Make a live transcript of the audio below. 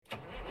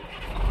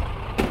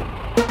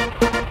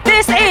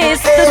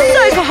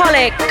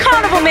Sexaholic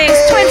Carnival Mix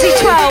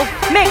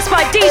 2012, mixed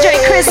by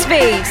DJ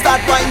Crispy.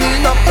 Start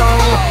winding up now.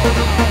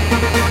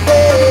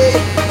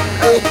 Hey,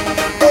 hey,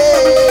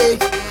 hey.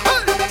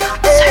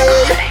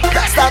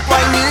 Start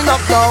winding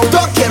up now.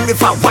 Don't care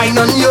if I whine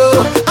on you.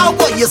 I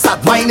want you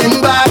start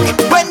whining back.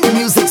 When the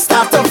music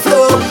start to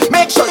flow,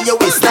 make sure your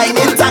waistline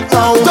intact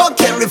now. Don't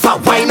care if I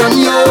whine on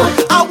you.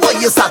 I want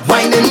you start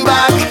whining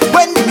back.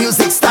 When the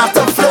music start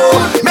to flow,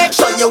 make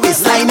sure your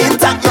waistline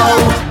intact now.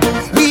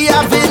 We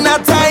having a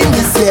time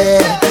this year.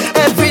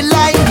 Every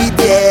line be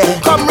there.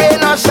 Come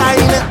rain or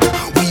shine,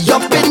 we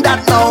up in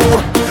that now.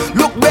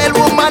 Look well,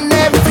 woman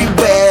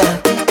everywhere.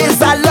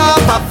 It's a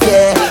love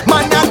affair.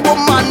 Man and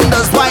woman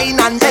does wine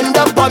and end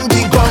up on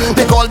the ground.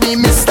 They call me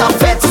Mr.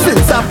 Fett.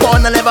 Since I'm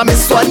born, I never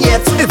miss one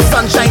yet. It's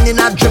sunshine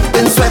in a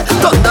dripping sweat.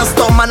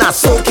 Thunderstorm and a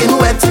soaking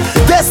wet.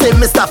 They say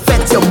Mr.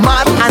 Fett, you're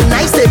mad. And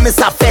I say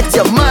Mr. Fett,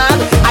 you're mad.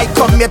 I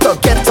come here to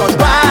get on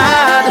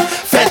bad.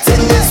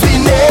 Fetting is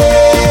we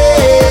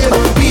name.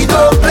 We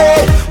don't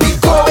play. We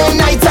going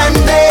night and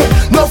day.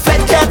 No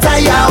Fett can't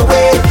tire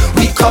away.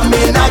 We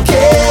coming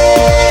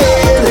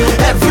again.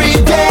 Every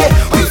day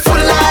we full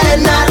of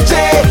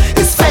energy.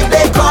 It's Fett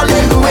they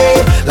calling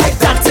way. Like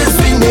that is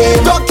we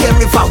name. Don't care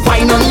if I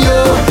whine on you.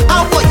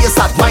 I want you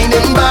start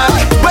whining back.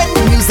 When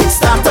the music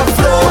start to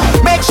flow,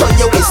 make sure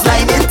your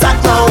waistline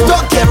intact now.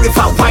 Don't care if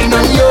I whine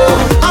on you.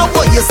 I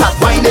want you start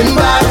whining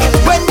back.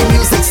 When the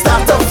music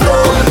start to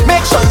flow,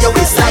 make sure your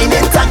waistline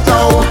intact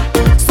now.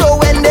 So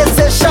when they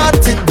say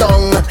shut it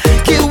down,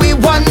 give we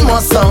one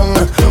more song.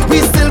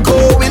 We still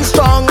going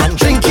strong and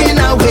drinking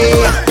away.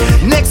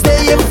 Next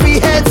day if we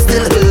head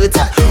still hurt,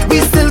 we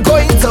still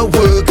going to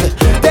work.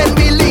 Then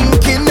we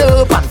linking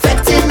up and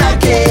fetting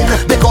again.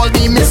 They call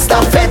me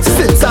Mr. Fett.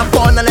 Since I'm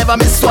born I never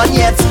miss one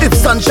yet. If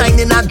sunshine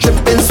in a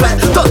dripping sweat,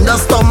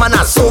 thunderstorm and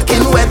a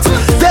soaking wet.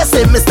 They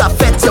say Mr.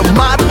 Fett you're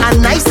mad,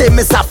 and I say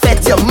Mr.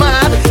 Fett you're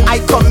mad. I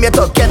come here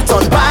to get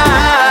on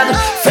bad.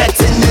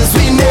 Fetting is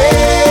we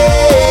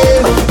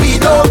name. We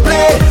don't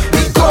play.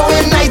 We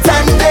going night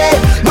and day.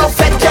 No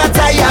Fett can't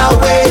tire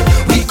away.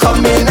 We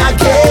coming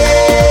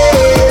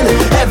again.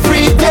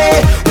 Every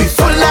day we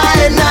full of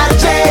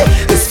energy.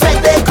 It's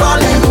Fett they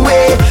calling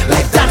way.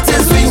 Like that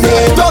is we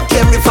name. Don't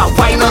care if I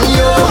whine on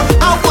you.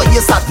 I want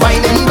you start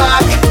whining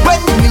back. When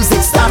the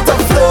music start to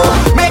flow,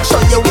 make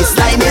sure your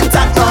waistline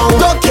intact now.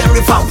 Don't care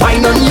if I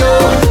whine on you.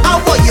 I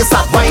want you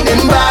start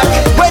whining back.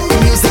 When the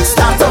music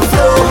start to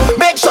flow,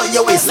 make sure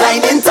your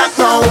waistline intact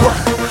now.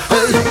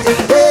 Hey,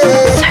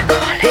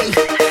 hey,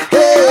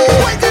 hey,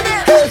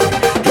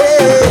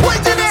 hey,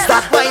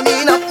 start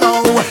whining up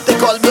now. They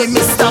call me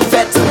Mr.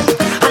 Fett.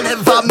 I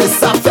never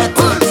miss a Fett.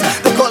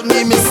 They call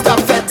me Mr.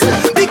 Fett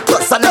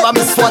because I never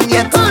miss one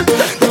yet.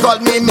 They call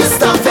me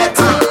Mr. Fett.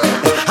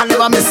 I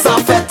never miss a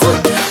Fett.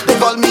 They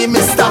call me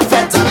Mr.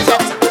 Fett.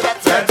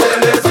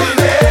 Fetting is we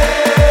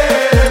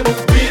name.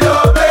 We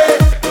don't play.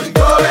 We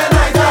going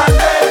night and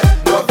day.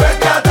 No Fett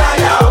can't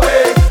tire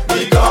away.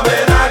 We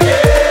coming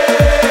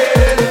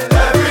again.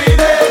 Every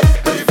day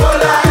we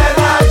full of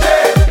energy.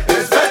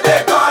 It's Fett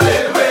they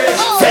calling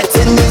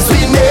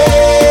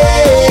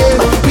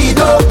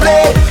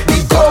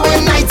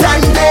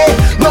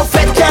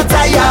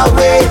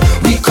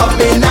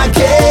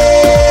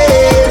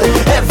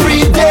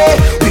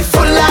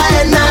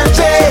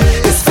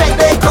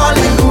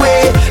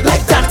way.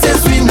 Like that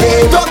is we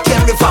name. Don't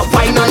care if I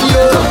whine on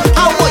you.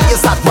 I want you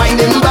start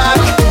whining back.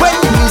 When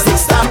the music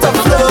start to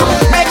flow,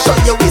 make sure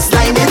your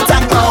waistline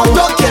intact now.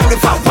 Don't care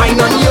if I whine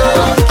on you.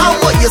 I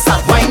want you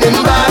start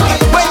whining back.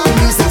 When the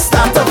music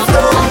start to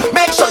flow,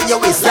 make sure your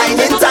waistline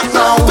intact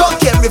now. Don't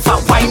care if I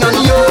whine on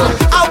you.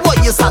 I want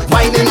you start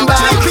whining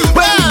back.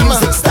 When the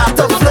music start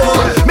to flow,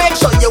 make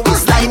sure your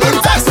waistline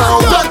intact now.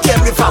 Don't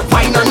care if I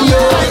whine on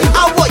you.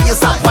 I want you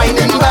start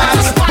whining back.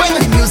 When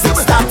the music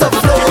start to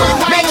flow,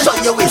 make sure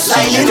your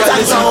waistline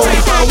intact now.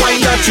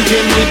 Wine that you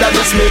give me that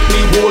just make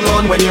me hold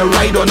on when you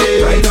ride on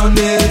it,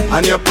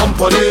 and you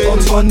pump on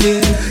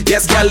it.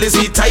 Yes, girl, is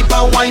the type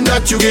of wine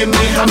that you give me,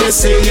 and me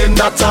saying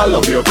that I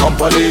love your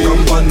company,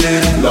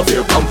 love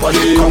your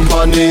company.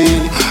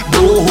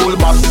 Don't hold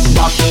back,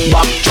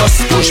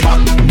 just push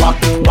back,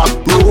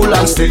 roll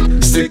and stick.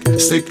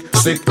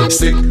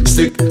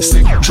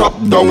 Drop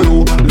down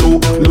low,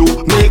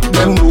 make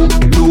them low.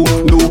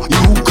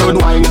 You could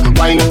whine,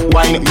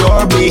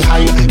 you're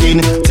behind in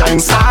time.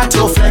 Start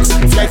to flex.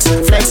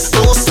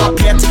 Don't stop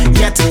yet,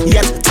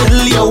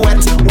 till you're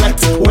wet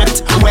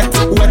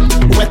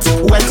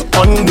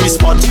on the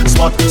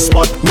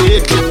spot.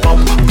 Make it pop,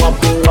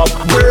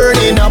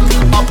 burning up.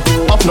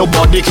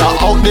 Nobody can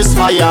out this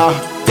fire.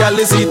 Girl,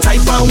 is the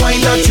type of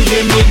wine that you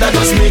give me that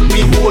just make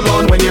me hold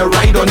on when you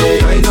ride on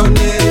it,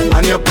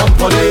 and you pump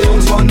on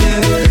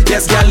it.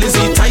 Yes, girl, is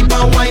the type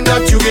of wine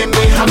that you give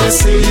me, and I'm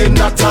saying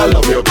that I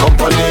love your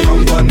company,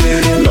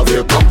 love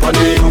your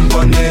company.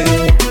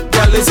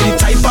 Girl, is the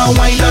type of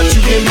wine that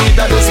you give me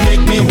that just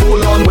make me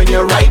hold on when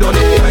you ride on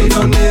it,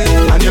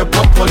 and you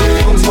pump on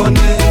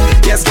it.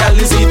 Yes, girl,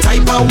 is the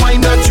type of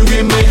wine that you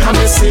give me, and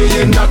I'm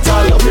saying that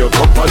I love your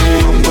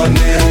company,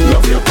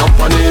 love your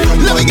company.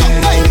 Let me get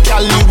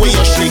Cali where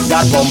you shake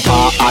that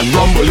bumper and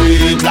rumble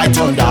it like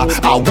thunder.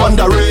 I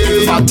wonder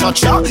if I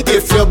touch ya,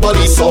 if your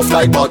body soft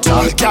like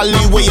butter. Cali,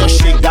 where you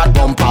shake that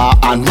bumper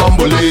and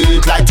rumble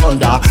it like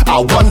thunder.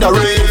 I wonder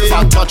if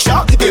I touch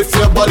ya, if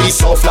your body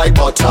soft like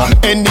butter.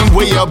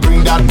 Anyway you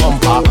bring that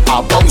bumper,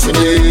 I bounce in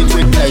it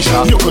with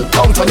pleasure. You could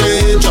count on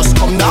it, just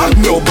come down.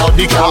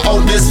 Nobody can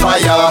out this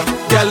fire.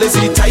 Girl, is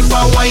the type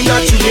of wine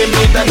that you give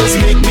me that just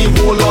make me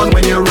hold on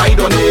when you ride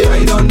on it,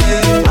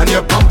 and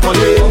you pump on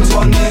it.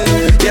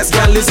 Yes,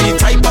 girl, is the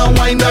type of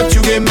wine that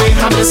you give me.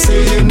 I'm just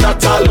saying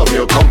that I love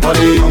your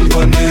company,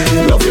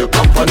 love your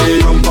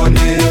company.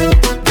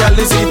 Girl,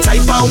 is the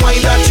type of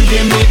wine that you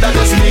give me that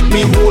just make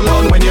me hold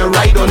on when you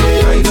ride on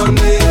it,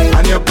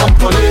 and you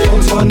pump on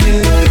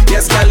it.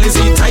 Yes, girl, is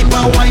the type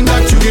of wine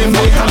that you give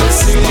me. I'm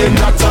just saying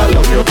that I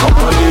love your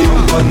company,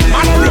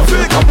 love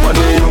your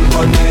company.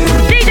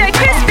 DJ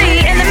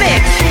Crispy in the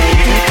mix.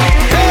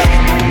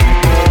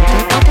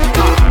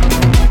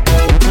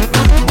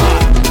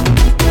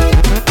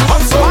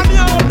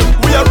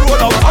 We are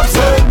roll out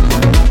upset.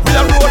 We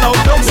are roll out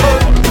downset.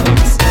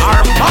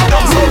 Our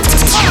downset.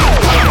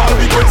 Carnival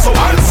we going so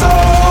and so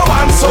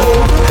and so.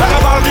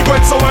 Carnival we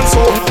going so and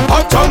so.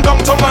 Uptown,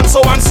 downtown and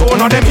so and so.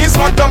 Now them East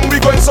Rock down we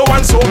going so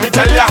and so. Me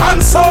tell ya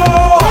and so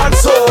and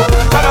so.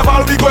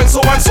 Carnival we going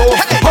so and so.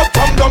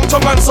 Uptown,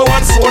 downtown and so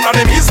and so. Now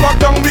them East Rock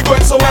down we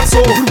going so and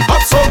so.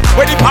 Up so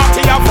where the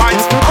party have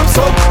vibes. Up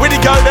so where the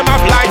girl them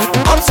have life.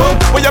 Up so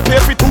where you pay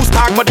for 2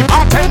 stars, but the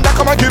bartender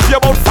come and give you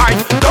about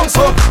 5. Down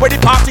so where the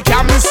party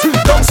can miss.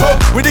 Down so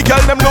where the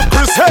girl them look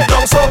Chris. Hey,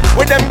 down so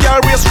where them girl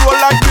waist roll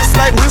like this,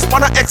 like wrist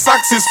on a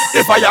X-axis.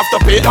 If I have to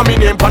pay, I mean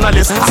name on a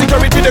list.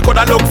 Security they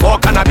coulda look for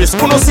cannabis.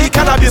 Who no see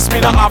cannabis, me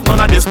not have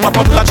none of this. Pop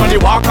up like Johnny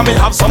Walker, me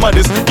have some of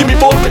this. Give me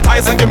both me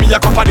ties and give me a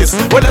cup of this.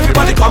 Well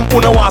everybody come,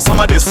 who no want some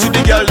of this. See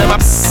the girl them a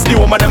psst, the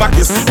woman them a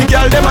kiss. The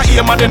girl them a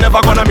aim and they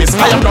never gonna miss.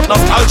 I am not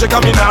nostalgic,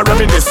 I mean I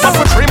reminisce. But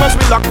for 3 months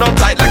we locked down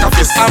tight like a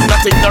fist. I'm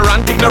not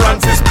ignorant,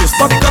 ignorance is bliss.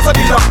 But because of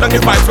the lockdown, the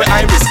vibes where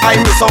I miss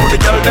how the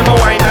girl them a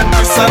wine and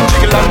twist and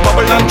jiggle and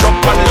bubble and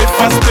jump and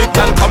lift and split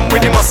and come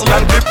with the muscle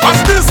and grip.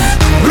 Watch this.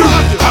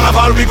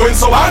 Carnival we going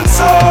so and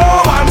so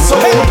and so.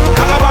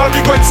 Carnival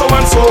we going so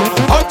and so.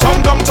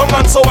 Uptown, downtown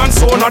and so and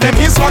so. Now them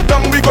East Rock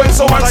down we going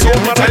so and so.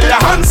 Me tell ya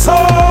and so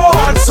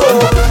and so.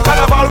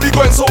 Carnival we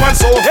going so and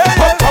so.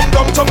 Uptown,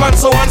 downtown and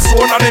so and so.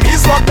 Now them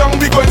East Rock down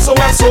we going so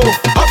and so.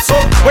 Up so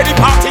where the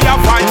party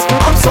have vibes.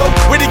 Up so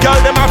where the girl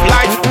them have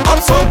life. Up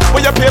so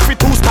where you pay for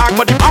 2 stars,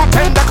 but the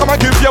bartender come and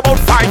give you about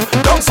 5.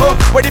 Down so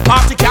where the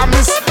party can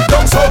miss.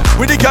 Down so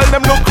where the girl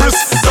them look Chris.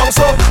 Down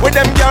so where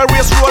them girl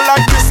waist roll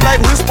like this,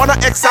 like wrist on a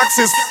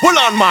X-axis. Hold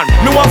on man,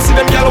 me want see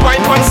them girl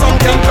wine on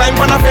something, climb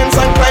on a fence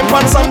and climb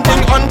on something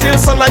until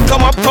sunlight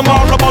come up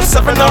tomorrow about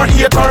 7 or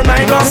 8 or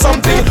 9 or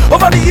something.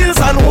 Over the hills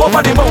and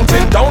over the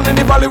mountain, down in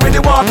the valley with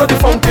the water, the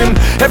fountain.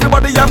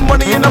 Everybody have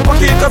money in a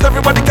pocket, cause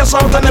everybody cash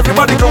out and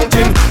everybody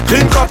counting.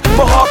 Clean cut,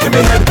 Mohawk in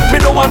me head. Me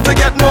don't want to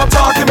get no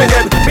talk in me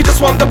head. Me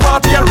just want the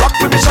party and rock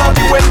with me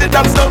shawty. When the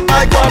dance done,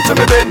 I go on to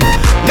me bed.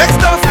 Next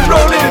dance is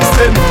rolling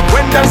instead.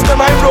 When dance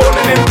done, I'm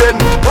rolling in bed.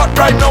 But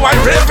right now I'm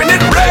raving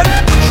it red.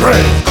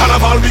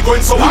 Carnival we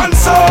going so and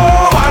so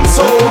and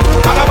so.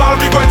 Carnival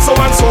we going so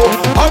and so.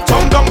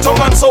 Uptown, downtown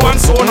and so and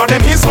so. Now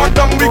them East Rock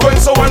down we going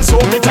so and so.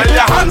 Me tell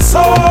ya and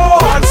so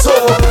and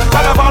so.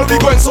 Carnival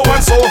we going so and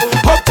so.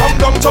 Uptown,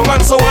 downtown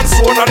and so and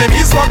so. Now them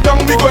East Rock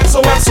down we going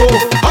so and so.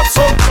 Up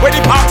so where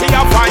the party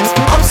have vibes.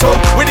 Up so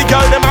where the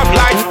girl them have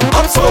life.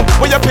 Up so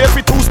where you pay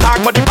for 2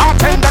 stars, but the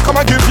bartender come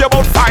and give you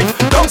about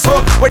 5. Down so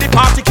where the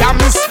party can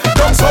miss.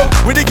 Down so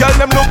where the girl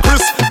them look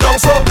Chris.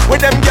 Down so where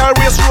them girl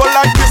waist roll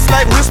like this,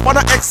 like wrist on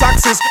a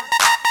X-axis.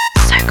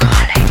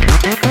 Psychotic.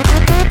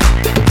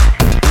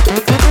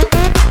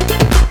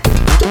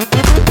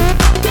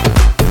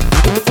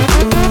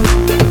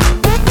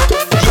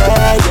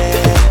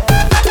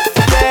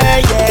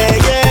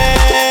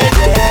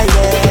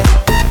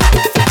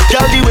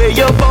 Girl, the way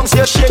you bounce,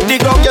 you shake the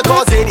ground, you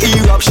causing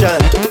eruption.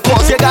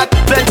 Cause you got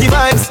plenty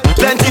vibes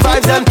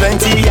and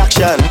plenty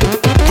action.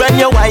 When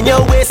you wind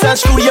your waist and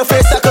screw your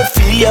face, I could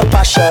feel your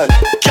passion.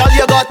 Girl,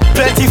 you got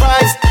plenty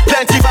vibes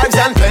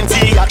and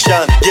plenty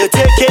action. You're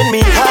taking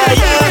me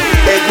higher,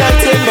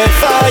 igniting the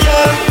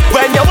fire.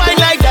 When you wind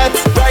like that,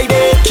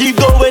 Friday, keep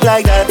going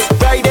like that,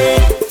 Friday.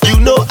 You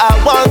know I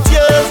want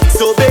you,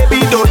 so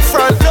baby don't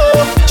front low.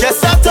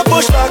 Just have to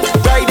push back,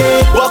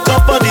 Friday. Walk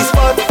up on the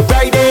spot,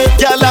 Friday.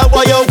 Girl, I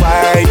want you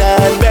wine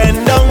and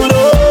bend down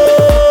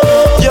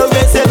low. You're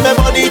raising my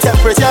body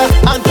temperature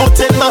and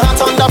putting my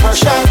heart under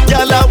pressure.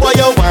 Girl, I want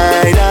you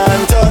wine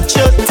and touch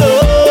your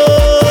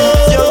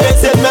toes. You're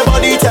raising my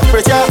body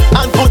temperature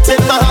and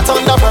putting my heart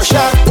under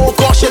pressure. Oh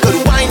gosh, you could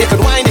wine,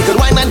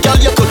 and girl,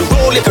 you could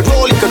roll it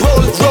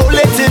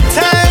in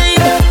time,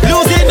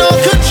 losing all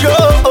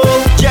control.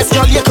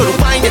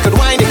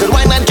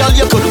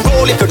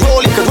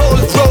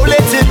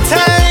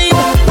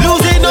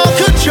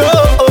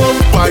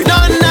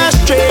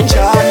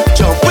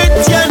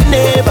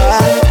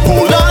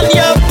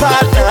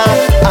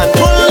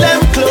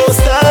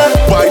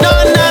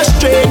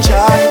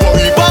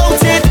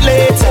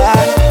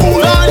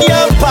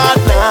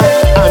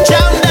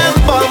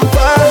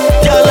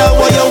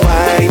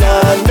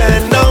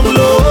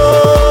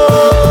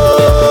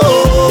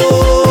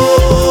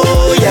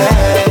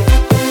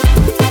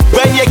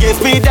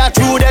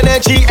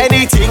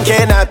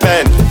 anything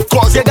happen.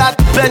 Cause you got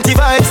plenty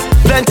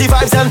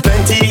vibes and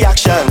plenty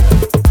action.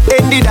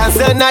 In the dance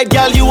tonight,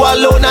 girl, you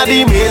alone are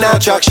the main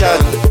attraction.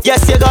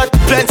 Yes, you got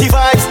plenty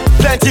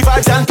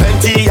vibes and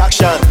plenty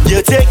action.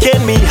 You're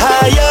taking me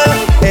higher,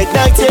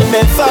 igniting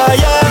me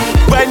fire.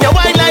 When you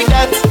whine like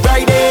that,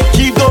 Friday,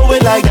 keep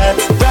going like that,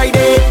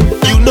 Friday.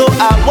 You know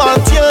I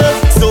want you,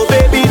 so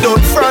baby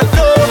don't front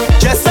no.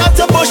 Just have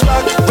to push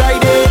back,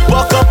 Friday.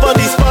 Walk up on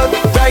the spot,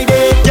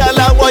 Friday. Girl,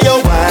 I want you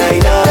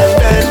whine and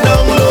bend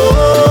down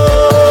low.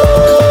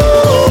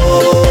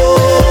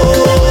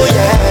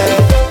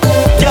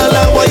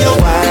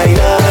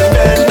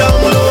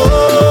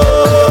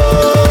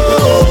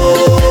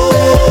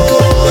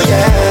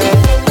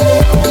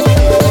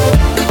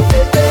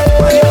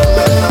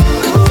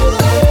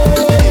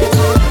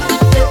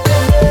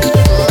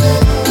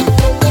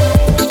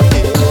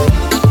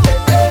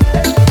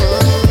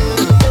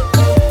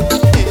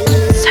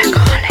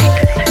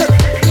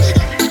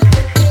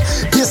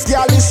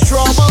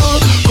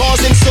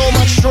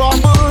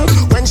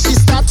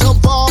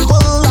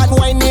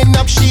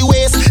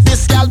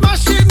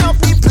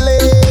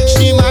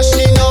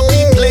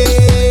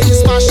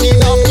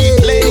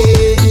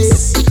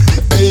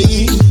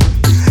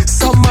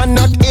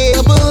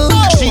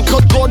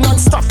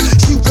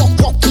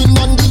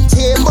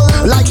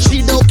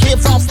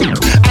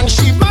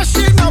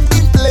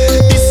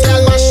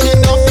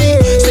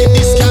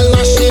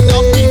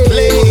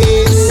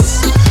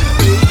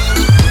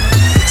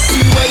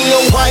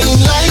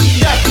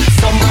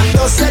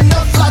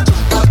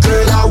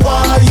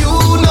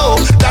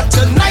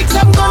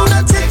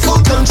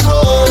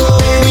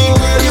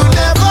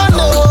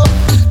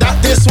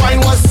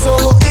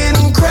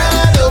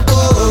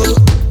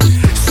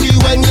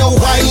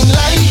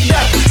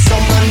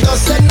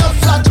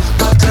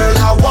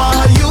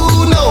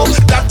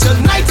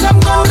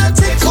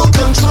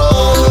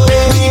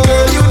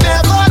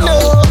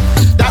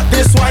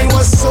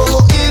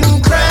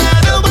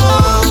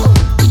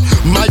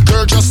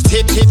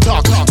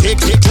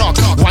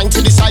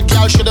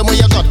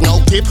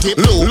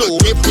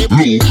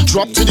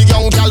 Drop to the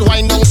young gal,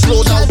 wind down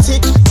slow down. Tick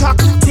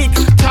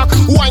tock,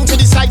 wine to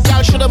the side,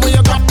 gal. Show them where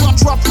you drop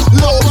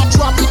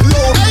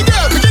low. Hey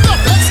girl, pick it up,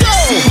 let's go.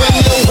 See when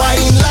you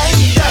wine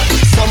like that,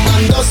 some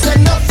man does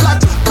end up flat.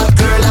 But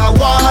girl, I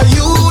want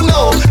you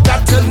know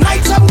that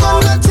tonight I'm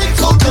gonna take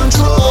full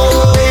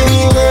control.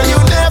 Baby girl, you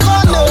never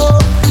know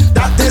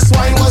that this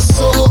wine was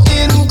so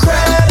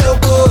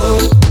incredible.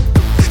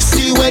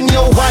 See when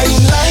you wine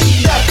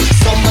like that,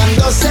 some man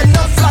does end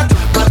up flat.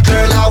 But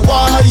girl, I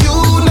want you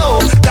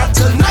know that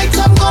tonight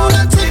I'm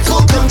gonna take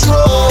full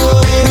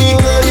control. Baby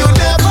girl, you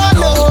never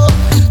know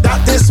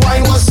that this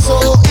wine was so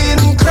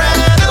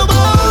incredible.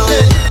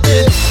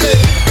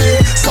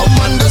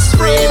 Someone just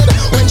sprayed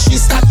when she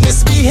start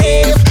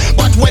misbehave,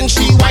 but when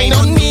she whine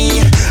on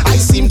me, I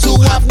seem to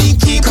have the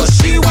key. Cause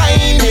she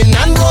whining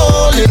and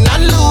rolling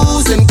and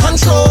losing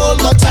control,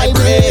 but I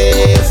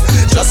brave,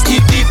 just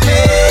keep the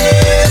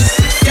pace.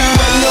 Yeah,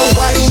 when you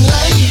whine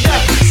like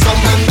that,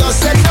 someone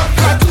does end up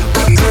flat.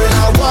 But girl,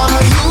 I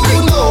want you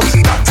know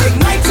that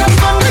tonight I'm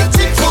gonna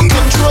take full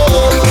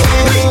control.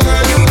 Baby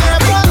girl, you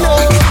never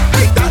know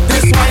that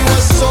this wine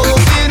was so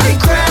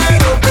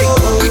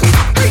incredible.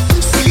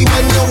 See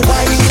when you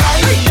whine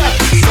like that,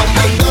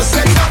 someone does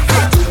end up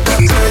flat.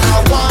 But girl, I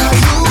want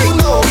you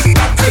know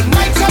that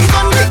tonight I'm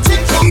gonna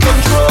take full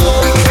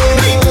control.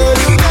 Baby girl,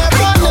 you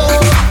never know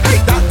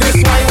that this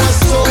wine was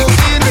so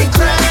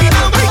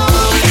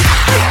incredible.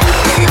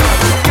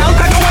 Girl,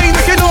 take a wine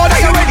if you know that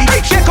you're ready.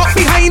 Shake up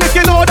behind if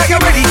you know that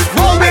you're ready.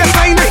 Roll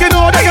baseline if you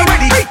know that you're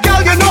ready.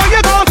 Girl, you know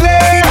you're gon'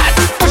 play.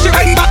 Push it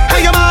right back to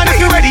your man if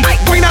you're ready.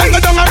 Bring that go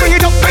down and bring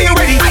it up when you're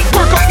ready.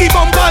 Work up the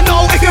bumper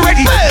now if you're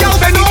ready. Girl,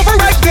 bend over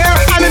right there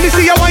and let me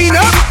see you wind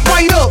up.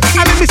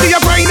 And let me see you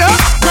grind up.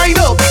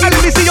 And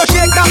let me see you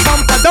shake that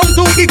bumper down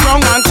to the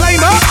ground and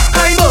climb up.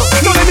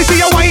 Now let me see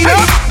you wind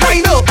up.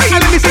 And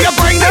let me see you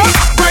grind up.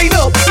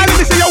 And let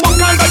me see you walk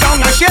and go down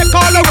and shake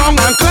all around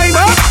and climb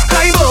up.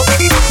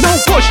 Now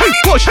push.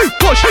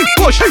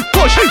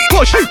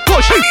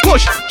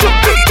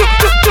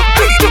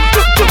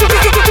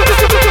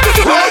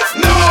 Right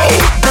now,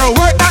 Girl,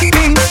 work that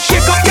thing,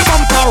 shake up your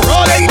bumper,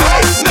 roll it.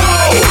 right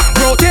now,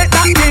 Rotate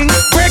that thing,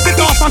 break it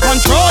off and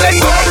control it.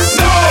 right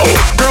now,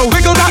 Girl,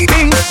 wiggle that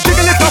thing,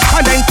 jiggle it up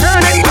and then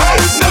turn it.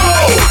 right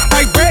now.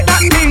 Vibrate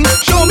that thing,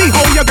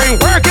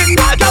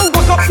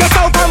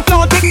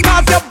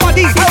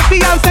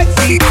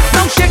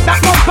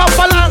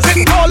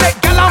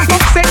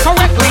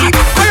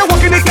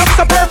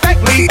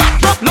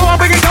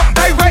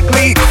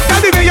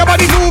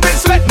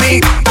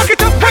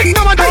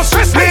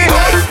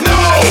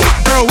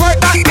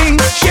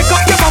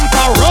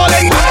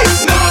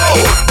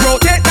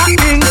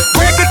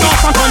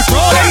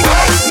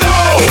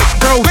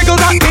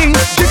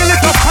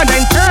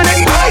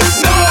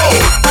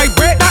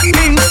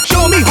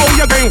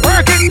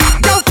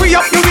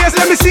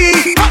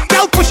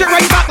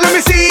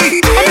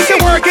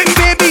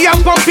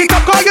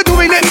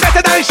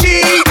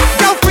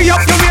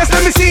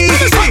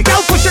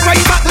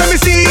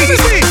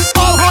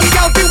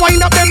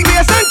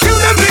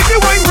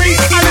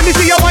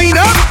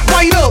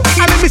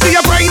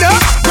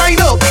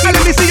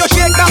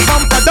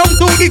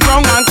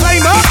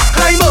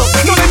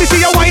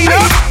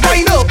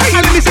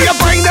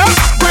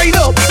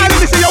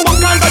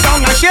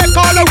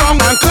 back all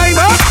around and climb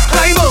up,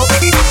 climb up.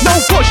 Now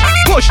push,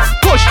 push,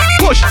 push,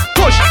 push,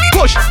 push,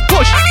 push,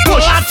 push,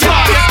 push.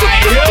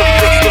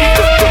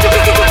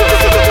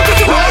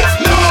 Right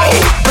now,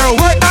 girl,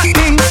 work that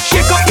thing,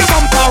 shake up your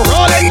bumper,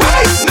 roll it.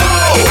 right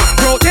now,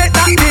 Rotate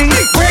that thing,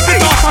 break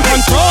it off and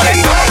control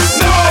it. right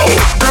now,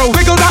 Girl,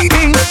 wiggle that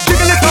thing,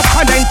 jiggle it up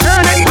and then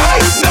turn it.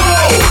 right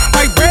now.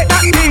 Vibrate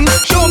that thing,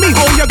 show me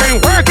how you can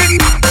work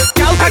it.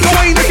 Girl, take a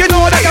wine if you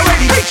know that you're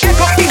ready. Shake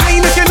up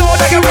behind if you know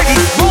that you're ready.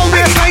 Roll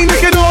baseline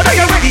if you know that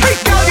you're ready.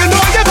 Girl, you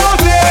know you're gonna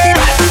play.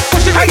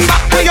 Push it right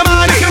back to your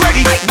man if you're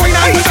ready. Wine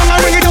and down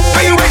and ring it up,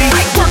 are you ready?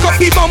 Work up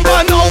the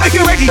bumper now if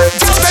you're ready.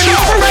 Bend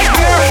over right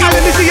there and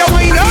let me see you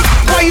wind up,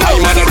 wind up.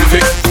 I'm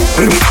honorific,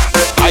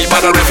 I'm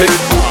honorific,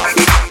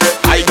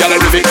 I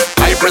gallerific,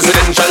 I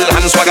presidential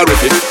and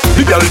swaggerific.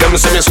 The girl them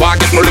say me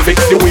swag it prolific.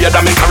 The way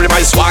that me carry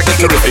my swag it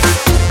terrific.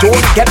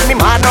 Don't get me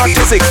mad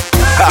artistic.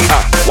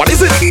 What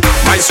is it?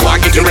 My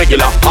swag it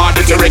irregular, hard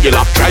it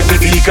irregular. Drive the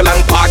vehicle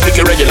and park it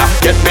irregular.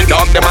 Get me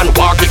dog them and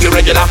walk it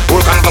irregular.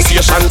 Whole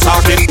conversation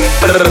talking.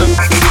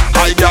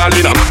 I gal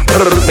in up.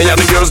 Me and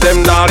the girls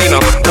them darling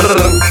up.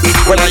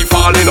 When I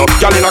fall in up,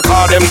 gal in a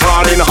car them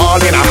crawling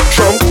hard in up.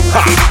 Trunk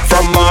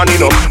from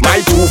morning up. My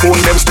two phone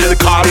them still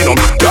calling up.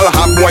 Girl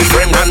have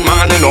boyfriend and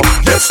man in up.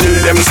 Yet still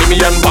them see me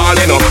and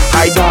balling up.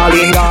 Hi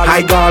darling,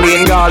 hi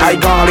darling, hi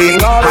darling,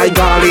 hi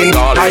darling,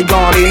 hi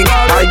darling,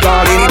 hi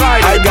darling,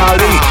 hi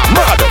darling.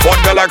 Mad for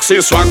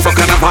Galaxy swag for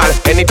carnival.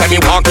 Anytime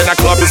you walk in a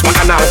club it's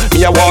bacchanal.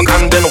 Me a walk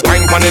and then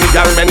wine pon any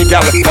gal, many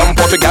gal. From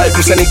Portugal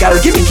to Senegal,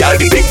 give me gal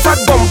the big fat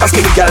bumper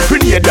skinny gal.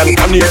 Grenadian,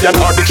 Canadian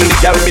or the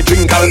Trinidad. Me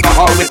drink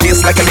alcohol, me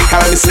taste like a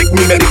nickel. Me sick,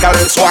 me medical.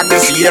 Me swag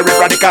this year it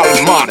radical.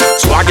 Mad,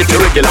 swag it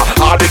irregular,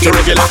 hard it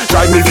irregular.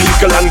 Drive me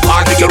vehicle and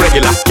park it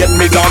irregular. Get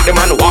me dog them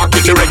and walk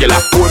it irregular.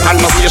 Whole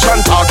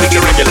conversation talk it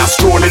irregular.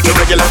 Stroll it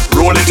irregular,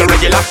 roll it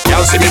irregular.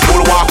 Y'all see me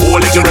pull walk,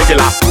 hold it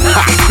irregular.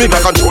 Ha, me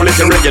back control it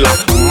irregular.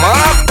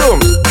 Madam,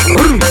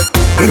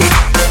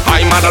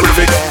 I'm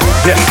honorific,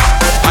 yeah,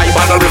 I'm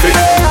honorific.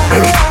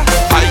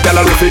 I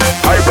gallerific,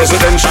 I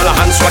presidential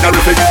and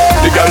swaggerific.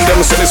 The girl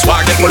them say me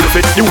swag it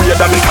prolific. The way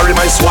that me carry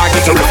my swag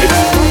it terrific.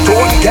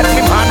 Don't get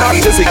me man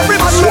artistic.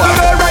 Swag,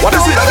 what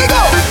is it?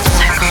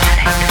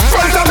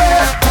 Front of me,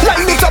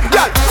 line it up,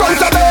 girl.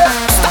 Front of me,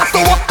 start to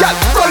walk, girl.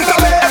 Front of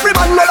me, every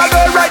man know the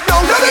girl right now.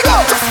 Let me go.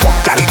 Just walk,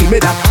 girl, give me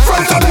that.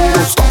 Front of me,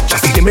 don't stop,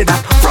 just give me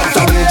that. Front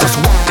of me, just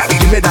walk, girl,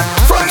 give me that.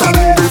 Front of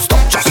me, don't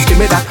stop, just give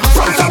me that.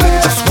 Front of me,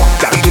 just walk,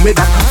 girl, give me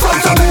that.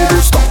 Front of me,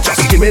 don't stop,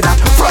 just give me that.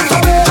 Front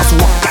of me, just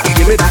walk, girl,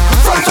 give me that.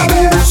 Front of me,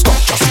 don't stop,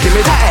 just give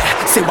me that.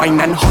 Say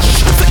wine and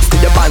hush, flex to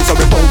your bands or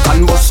a bunk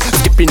and bust.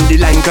 Skipping the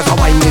line cause I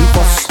whining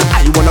fuss.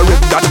 I wanna rip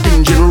that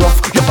engine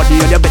rough. Your body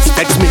and your best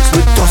bets mixed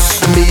with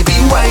dust. Baby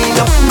wine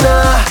up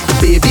now,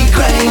 baby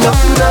grind up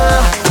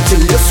now,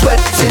 till you're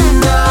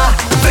sweating now.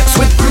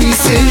 Flex with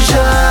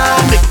precision,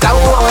 make that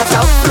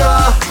water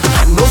flow.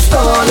 And no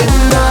stalling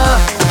now,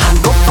 and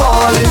no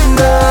falling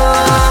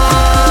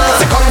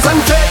now. Say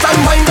concentrate and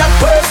wind that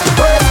waist,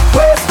 waist,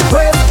 waist,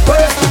 waist,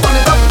 waist. Turn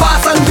it up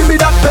fast and give me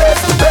that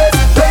pace, pace,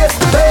 pace,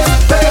 pace,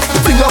 pace.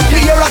 Bring up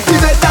your ear,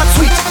 activate that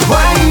sweet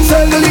wine,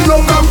 circling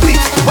round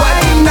complete.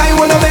 Wine, I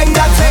wanna make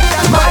that take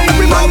mine.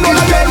 Every man know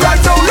the girl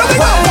right now. Let me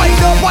go.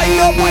 Wind up, wind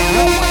up, wind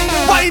up,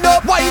 wind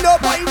up, wind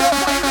up, wind up,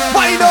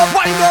 wind up,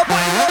 wind up,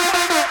 wind up.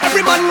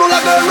 Every man know the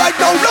girl right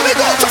now. Let me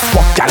go. Just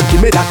walk, girl,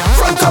 give me that.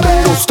 Front of me,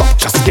 don't stop.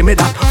 Just give me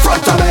that.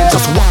 Front of me,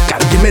 just walk,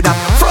 girl, give me that.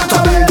 Front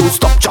of me, don't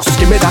stop. Just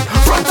give me that.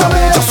 Front of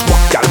me, just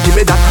walk, girl, give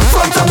me that.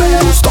 Front of me,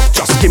 don't stop.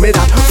 Just give me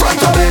that.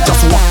 Front of me,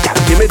 just walk, girl,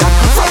 give me that.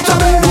 Front of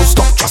me, don't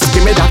stop. Just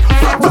give me that.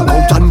 Run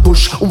out and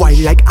push, wild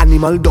like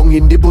animal down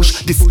in the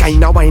bush. This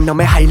kind of wine on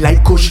me high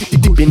like kush.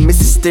 It dip in me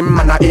system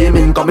and I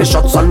aiming, got me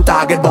shots on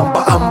target,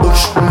 bumper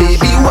ambush.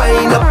 Baby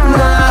wine up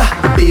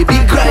now, baby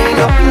grind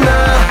up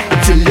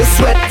now, till you're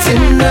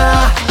sweating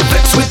now.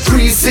 Flex with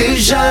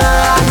precision,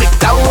 make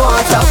that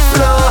water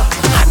flow.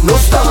 And no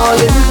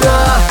stalling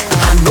now,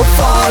 and no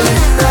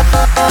falling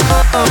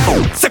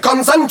now. Say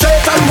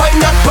concentrate and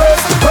wind that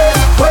waist,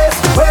 waist, waist,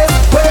 waist,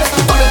 waist.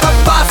 Turn it up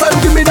fast and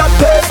give me that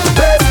pace,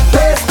 pace,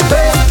 pace,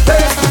 pace,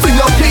 pace. Bring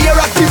up the air,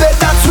 activate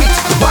that sweet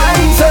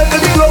wine,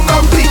 circling round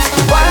complete.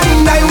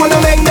 Wine, I wanna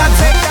make that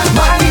take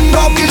mine.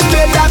 Talking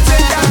straight, that's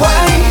it,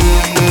 wine.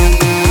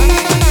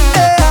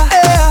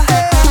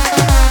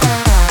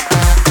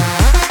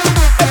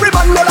 Every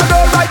man know the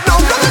girl right now.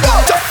 Let me go.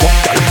 Just walk,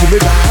 girl, give me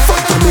that.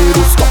 Front of me,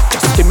 don't stop,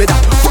 just give me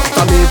that. Front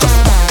of me, just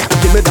walk, girl,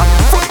 give me that.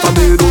 Front of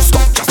me, don't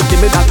stop, just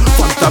give me that.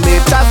 Front of me,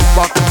 just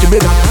walk, give me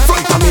that.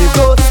 Front of me,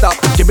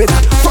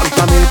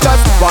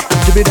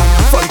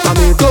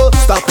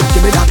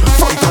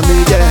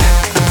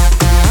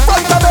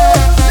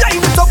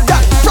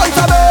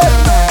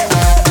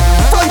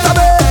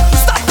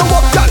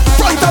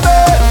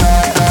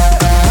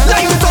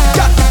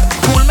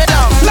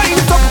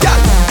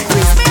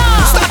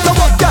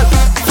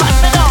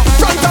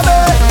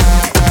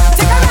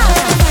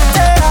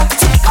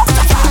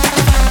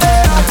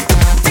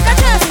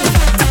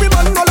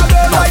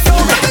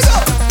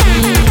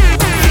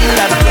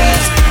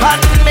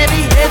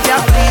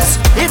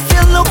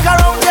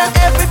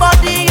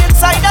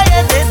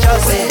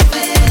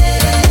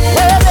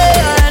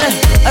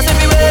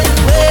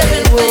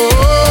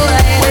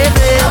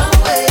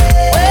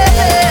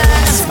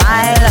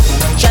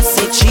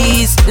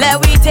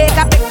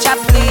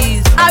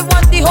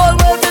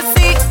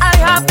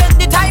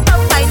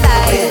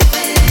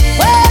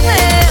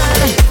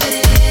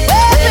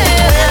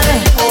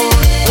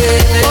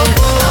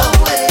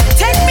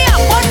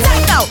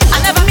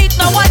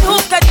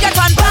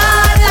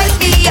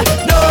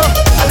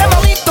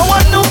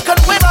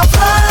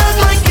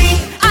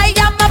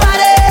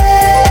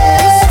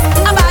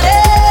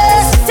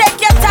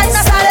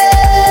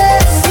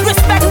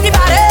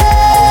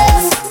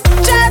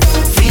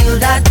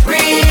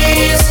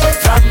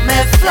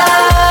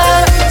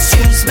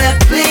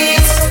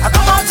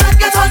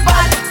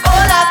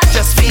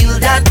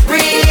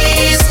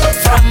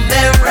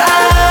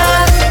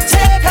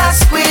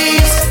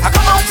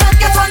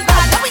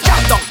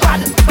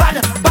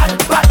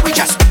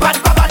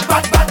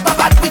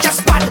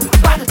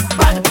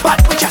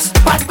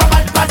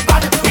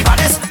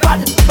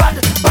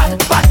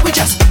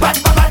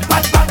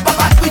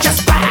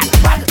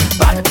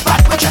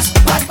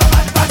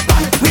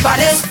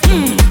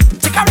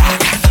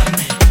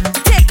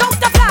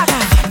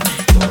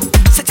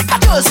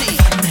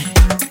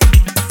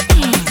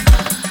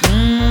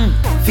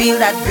 feel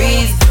that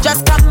breeze.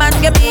 Just come and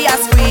give me a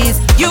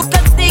squeeze. You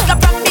can sneak up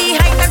from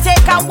behind and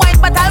take a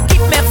wine, but I'll keep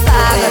me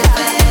flag.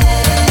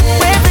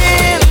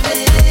 Waving,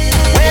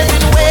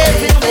 waving,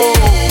 waving,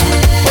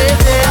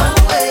 waving.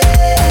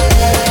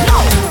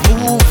 Now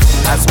move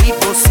as we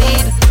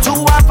proceed to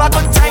have a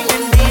good time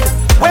indeed.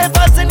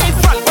 Wavers in the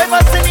front,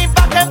 wavers in the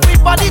back,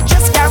 everybody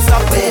just can't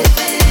stop it.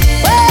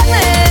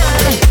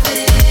 Waving,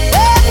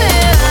 waving,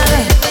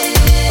 waving.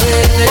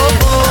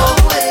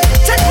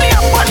 Take me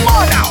up one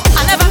more now.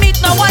 I never meet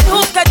no one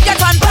who could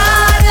get on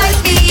bad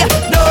like me.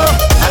 No,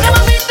 I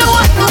never meet no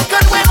one who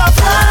could wave a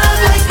flag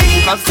like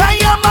me. 'Cause I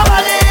am a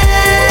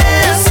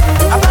baddest,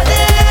 a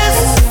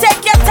baddest.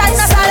 Take your time,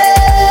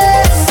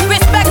 Nazaris.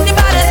 Respect the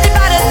baddest, the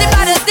baddest, the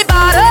baddest, the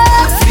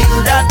baddest. Feel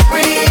that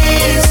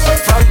breeze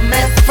from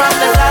me, from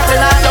the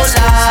land, oh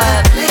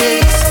Lord,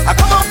 please. I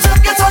come out to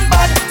get on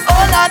bad,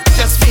 oh Lord.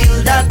 Just feel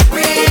that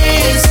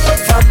breeze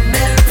from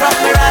me, from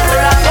the land,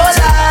 oh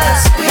Lord,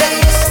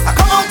 please. I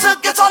come out to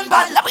get on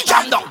bad, let me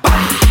jam down. Bad,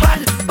 bad,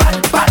 bad,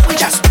 bad, we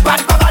just bad,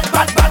 bad,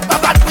 bad, bad,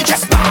 bad, bad, we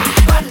just bad,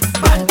 bad,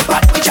 bad,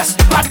 bad, we just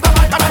bad, bad,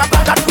 bad, bad,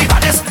 bad, bad, we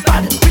bad, this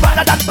bad, we bad,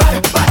 that bad,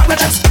 bad, we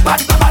just bad,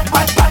 bad,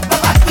 bad, bad,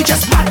 bad, bad, we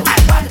just bad,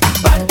 bad, bad,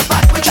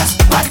 bad, we just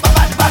bad,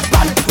 bad, bad,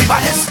 bad, we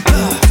bad, this.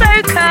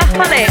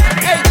 Soca-holic.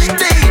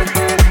 HD,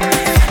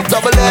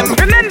 double M.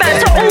 Remember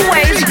to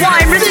always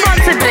wine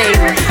responsibly.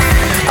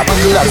 I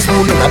feel like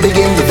smooth and I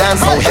begin to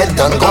dance. My head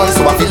done gone,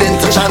 so I feel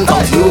into chant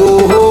out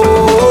you.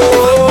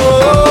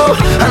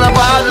 And I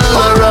bottle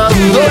around.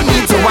 Don't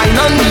need to wine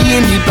on me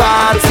in the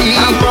party.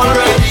 I'm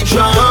already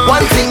drunk.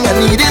 One thing I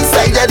need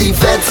inside of the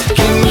fete.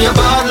 Give me a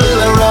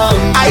bottle around.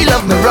 I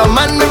love me rum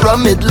and me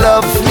rum it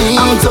love me.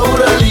 I'm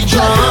totally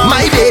drunk.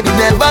 My baby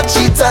never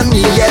cheat on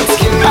me yet.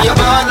 Give me a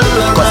bottle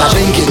around. 'Cause I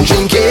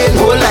drinking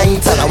whole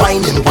night. And I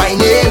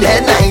whining,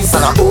 head nice.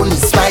 And I only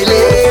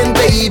smiling,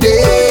 baby.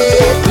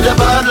 With a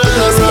bottle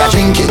around. See I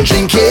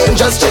drinking,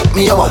 just check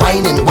me out.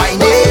 Whining,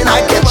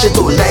 I catch it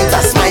all night.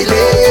 I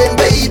smiling,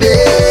 baby.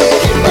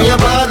 Give me a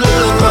bottle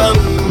of rum.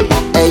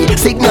 Hey,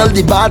 signal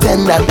the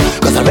bartender,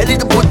 'cause I'm ready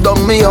to put down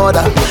my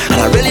order.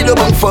 And I'm ready to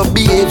bunk for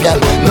behavior.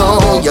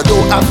 No, you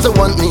don't have to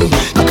want me.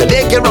 You can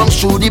take your wrongs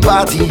through the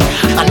party.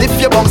 And if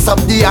you bounce up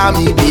the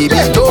army, baby,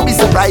 don't be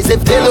surprised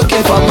if they're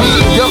looking for me.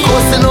 You're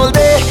coasting all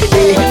day,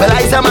 hey. Well,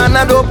 I say man,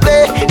 I don't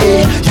play,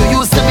 hey. You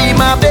used to be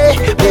my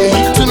baby.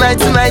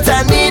 Tonight,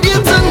 I need you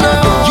to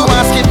know. You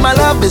ask if my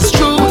love is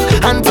true,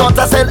 and thought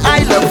I said I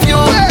love you,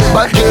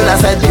 but girl, I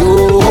said you.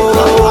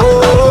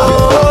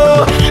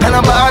 And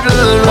a bottle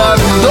of rum.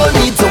 Don't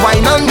need to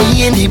wine on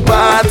me in the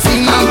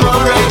party. I'm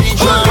already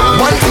drunk.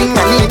 One thing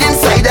I need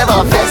inside of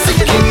a vest.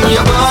 Give me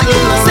a bottle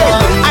of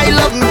rum. I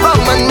love me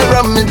rum and me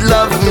rum it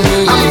love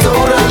me. I'm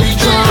totally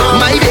drunk.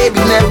 My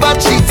baby never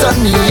cheats on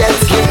me yet.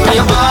 Give me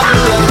a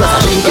bottle of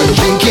rum.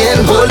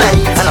 Drinking whole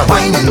night. And I'm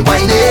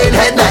whining,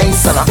 head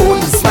nice. And I'm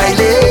only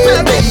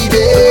smiling,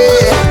 baby.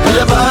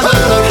 With a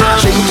bottle of rum.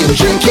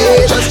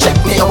 Drinking, just check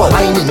me out.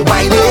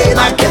 Whining,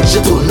 I catch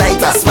you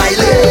tonight. I'm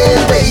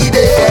smiling,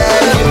 baby.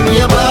 Give me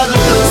a bottle.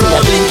 See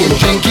I'm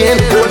drinking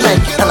all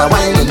night. And I'm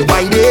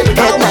whining,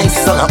 head nice.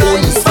 And I'm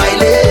only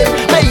smiling,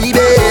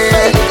 baby.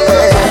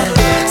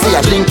 See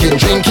I'm drinking,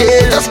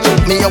 just check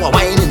me out.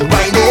 Whining,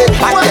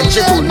 I catch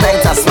you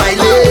tonight. I'm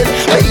smiling,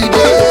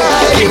 baby.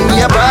 Give me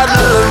a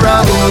bottle of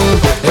rum.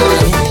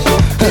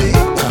 Hey,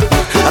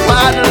 a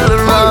bottle of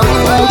rum.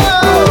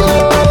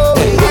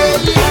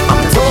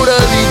 I'm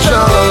totally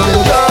drunk.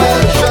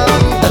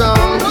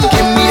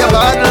 Give me a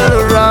bottle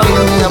of rum.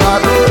 A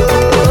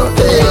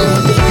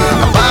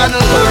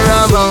bottle of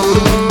rum.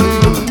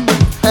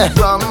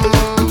 Rum.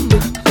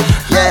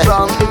 Yeah.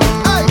 Rum.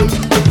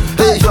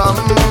 Hey. Rum.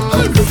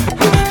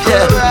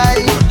 Yeah.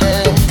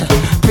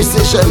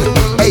 Precision.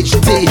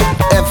 HD.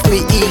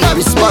 FPE.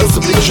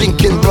 Responsibly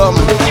drinking rum.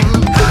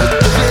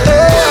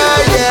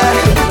 Yeah.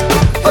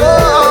 Oh.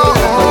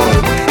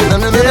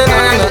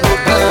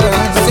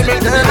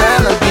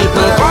 No.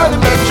 People call me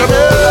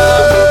Benjamin.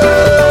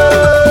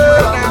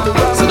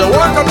 So the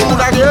one come through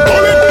that girl.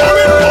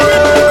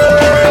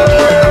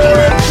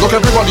 Look,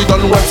 everybody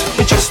done wet,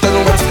 we chest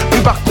done wet, we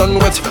back done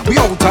wet, we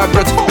out of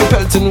breath, we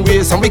pelting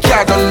waist and we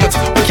can't done yet,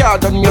 we can't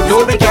done yet,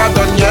 no we can't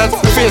done yet.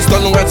 We face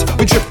done wet,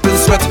 we dripping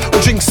sweat, we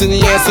drinks in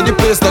the air, so the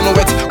place done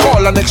wet.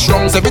 Call our next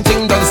rounds,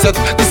 everything done set.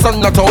 The sun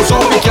not out, so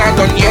we can't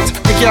done yet,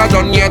 we can't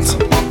done yet.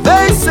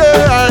 They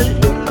say,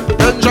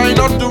 enjoy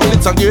not doing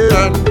it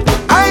again.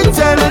 I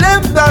tell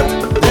them that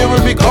they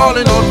will be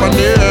calling out my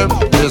name.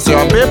 They say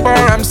on paper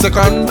I'm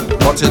second,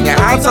 but in the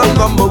heart I'm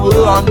number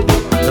one.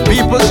 The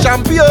people's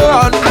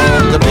champion,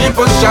 the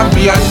people's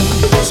champion.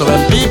 So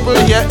when people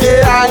hear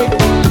AI,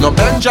 no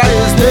Benja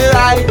is the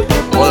eye.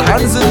 All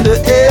hands in the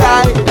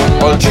AI,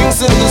 all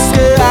drinks in the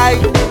sky.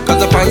 Cause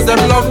the fans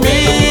them love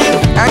me,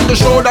 and they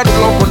show that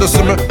love when they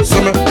see me.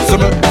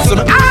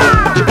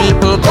 The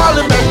people call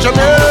him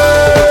Benjamin.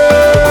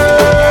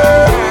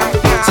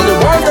 So the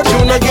one that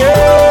tune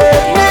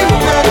again.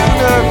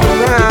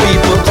 The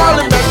people call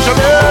him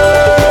Benjamin.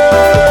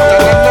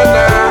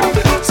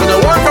 So the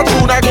one that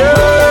tune again.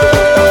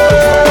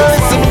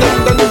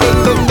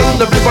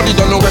 Everybody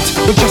don't know it,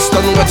 we just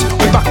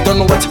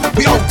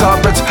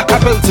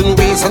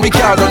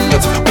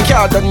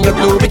can't done yet,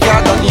 no, we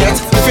can't done yet.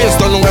 Face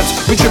done wet,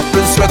 we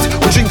dripping sweat.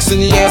 We drinks in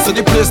the air, so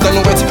the place done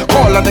wet.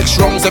 Call the next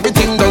rounds,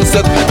 everything done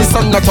set. The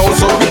sun not out,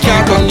 so we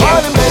can't done yet.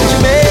 All the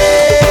Benjamin,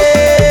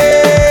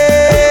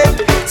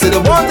 say they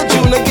want the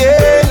tune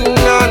again.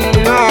 Nah,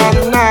 nah,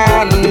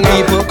 nah, nah.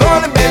 People call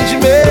it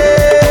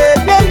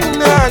Benjamin,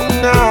 nah,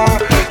 nah.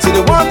 Say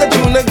they want the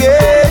tune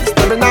again.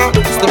 Step it now,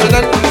 step it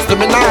now, step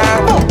it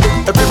now.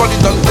 Everybody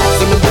done,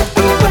 step it now.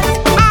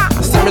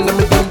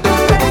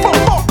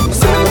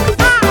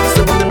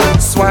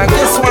 Swag,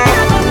 this swag.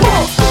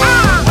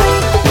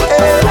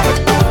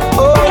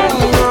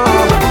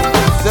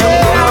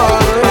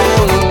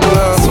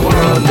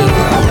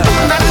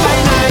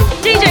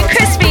 DJ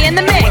Crispy in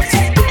the mix.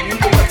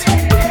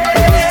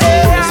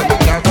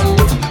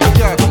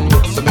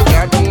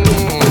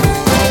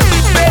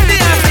 Baby,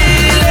 I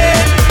feel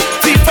it.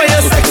 Feel for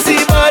your sexy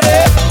body.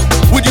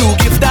 Would you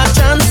give that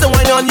chance to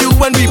wine on you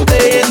when we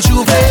play in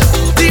Juve?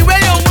 The way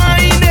you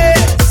whine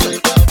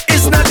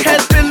is not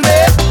helping me.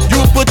 You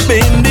put me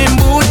in the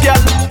mood,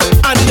 girl,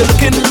 and you're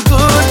looking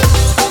good.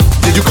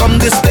 Did you come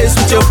this place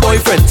with your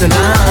boyfriend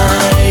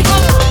tonight?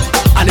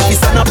 And if he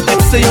stand up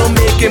next to you,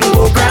 make him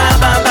go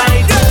grab a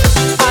bite.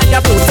 I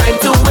have no time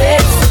to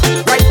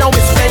waste. Right now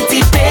it's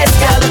plenty pace,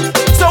 girl.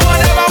 So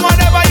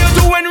whatever you're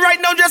doing right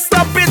now, just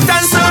stop it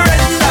and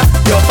surrender.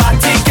 Your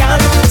body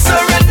can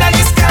surrender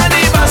this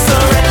carnival,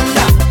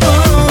 surrender.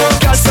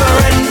 Girl,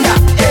 surrender,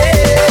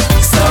 hey,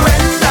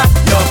 surrender.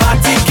 Your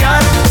body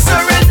can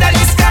surrender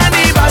this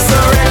carnival,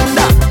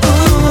 surrender.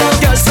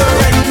 Girl,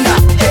 surrender,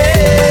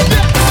 hey.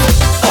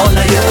 All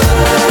of you,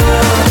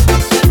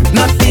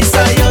 not piece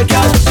of your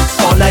girl.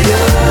 All of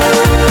you,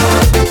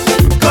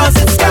 'cause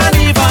it's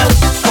carnival.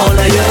 All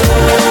of you,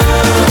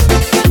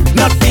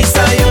 not piece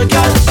of your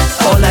girl.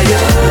 All of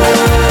you.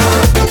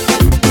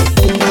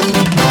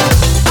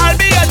 I'll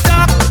be a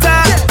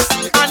doctor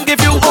and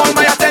give you all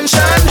my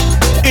attention.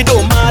 It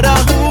don't matter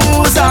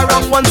who's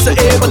around once you're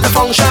able to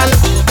function.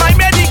 My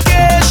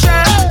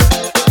medication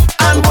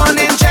and one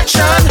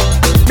injection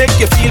make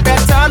you feel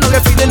better. Now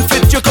you're feeling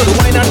fit, you could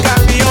wine and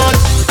carry on.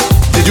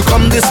 Did you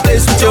come this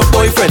place with your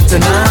boyfriend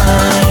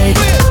tonight?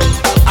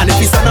 And if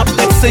he stand up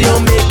next to you,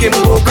 make him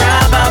go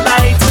grab a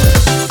bite.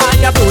 I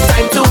have no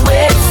time to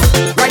waste.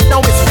 Right now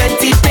it's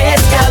plenty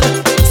pace, girl.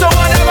 So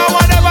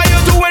whatever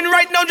you're doing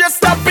right now, just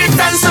stop it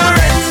and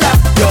surrender.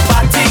 Your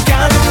body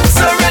can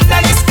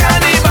surrender this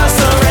carnival,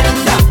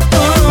 surrender.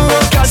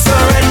 Girl,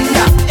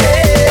 surrender,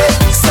 hey,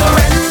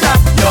 surrender.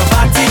 Your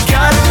body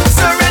can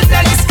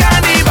surrender this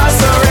carnival,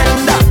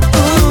 surrender.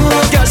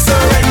 Girl,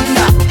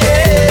 surrender,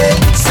 hey,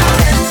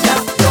 surrender.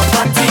 Your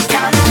body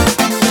can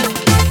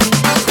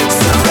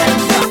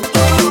surrender,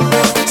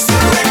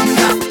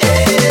 surrender,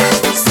 hey,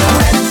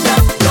 surrender.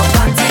 Your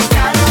body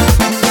can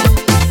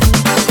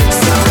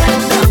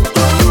surrender,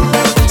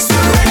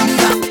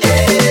 surrender,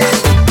 hey.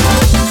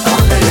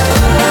 All of you,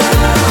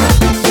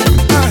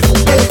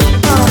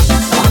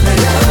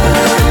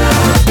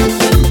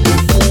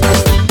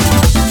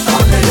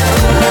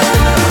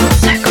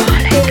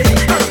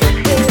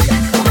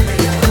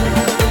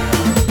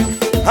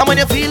 And when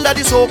you feel that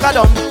the soca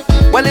done,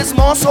 well, it's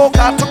more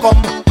soca to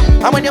come.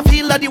 And when you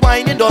feel that the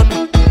whining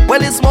done,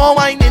 well, it's more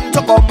whining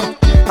to come.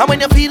 And when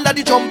you feel that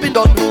the jumping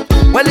done,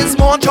 well, it's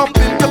more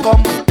jumping to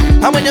come.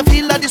 And when you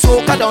feel that the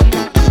soca done,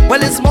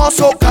 well, it's more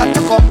soca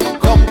to come.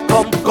 Come,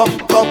 come, come,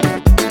 come.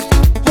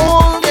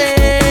 Hold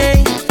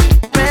me,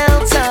 real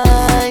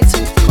tight,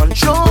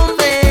 control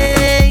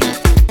me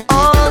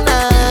all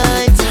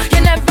night.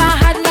 You never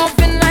had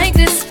nothing like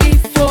this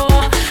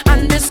before,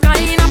 and this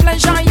kind of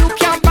pleasure you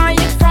can't buy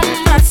it from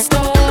a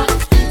store.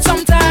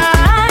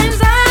 Sometimes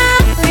I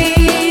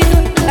feel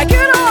like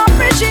you don't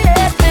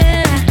appreciate me.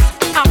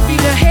 I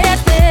feel you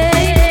hate me.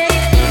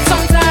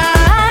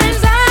 Sometimes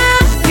I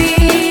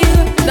feel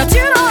that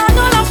you don't have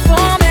no love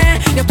for me.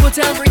 You put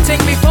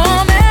everything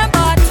before me,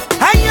 but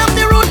I am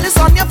the rudeness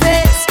on your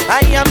face.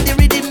 I am the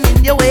rhythm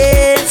in your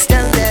waist.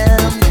 Tell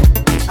them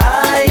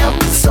I am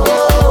the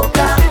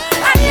soca.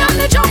 I am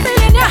the jumping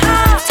in your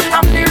heart.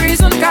 I'm the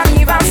reason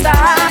carnival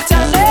start.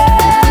 Tell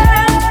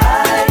them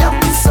I am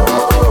the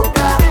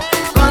soca.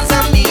 'Cause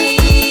I'm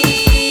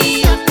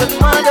me, a good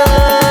mother,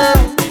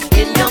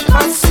 in your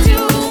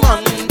costume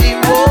on the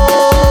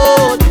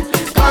road.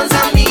 'Cause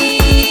I'm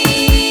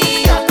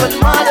me, a good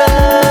mother,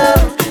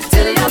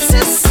 till your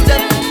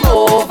system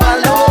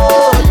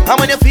overload. And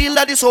when you feel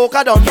that the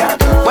soca done,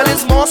 well,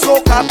 it's more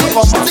soca to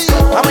come.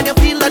 And when you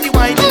feel that the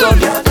wine done,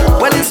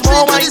 well, it's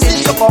more wine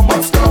to come.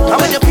 And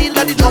when you feel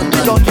that the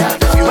jumping done,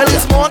 well,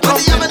 it's more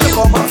jumping to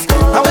come.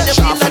 And when you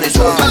feel that the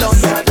soca done,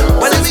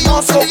 well, it's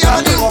more soca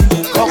to come.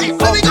 Come,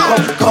 come,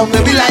 come, come.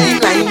 Let me line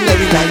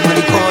on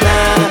the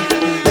corner.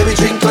 Let me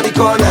drink on the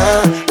corner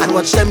and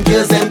watch them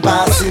girls them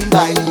passing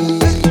by.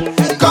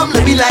 Come,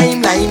 let me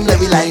line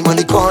on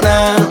the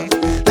corner.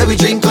 Let me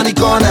drink on the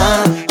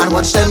corner and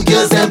watch them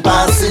girls them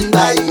passing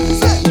by.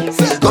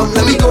 Come,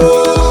 let me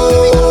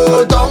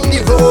go down the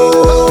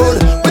road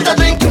with a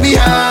drink in my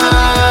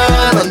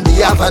hand on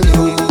the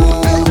avenue.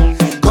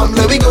 Come,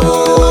 let me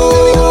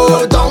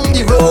go down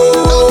the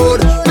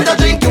road with a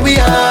drink in my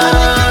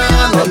hand.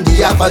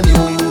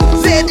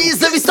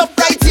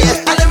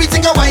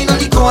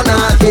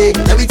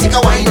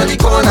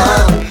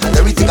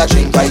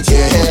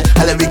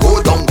 and let me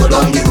go down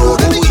the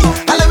road.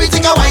 And let me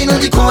take a wine on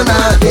the corner,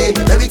 hey.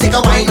 Let me take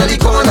a wine on the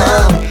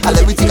corner, and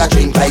let me take a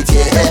drink right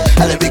here,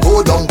 and let me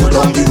go down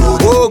the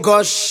road. Oh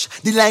gosh,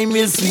 the lime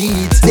real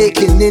sweet,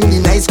 taking in the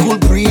nice cool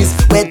breeze,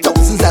 where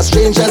thousands of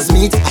strangers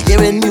meet. I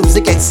hearing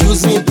music,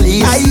 excuse me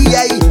please.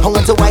 Aye, I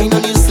want to wine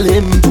on you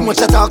slim. Too much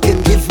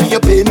talking, give me a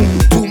pin.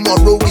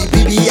 Tomorrow we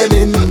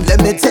BBMing.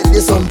 Let me tell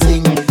you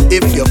something.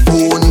 If your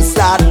phone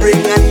start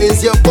ringing,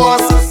 is your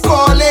boss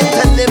calling?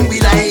 Tell him we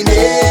line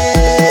in.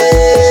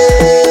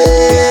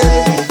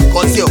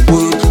 Cause you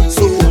work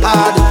so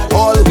hard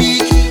all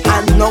week,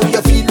 and now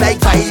you feel like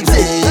vibes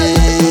in.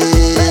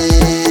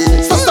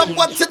 So stop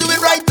what you're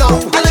doing right now,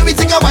 and let me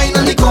take a wine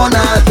on the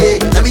corner, hey.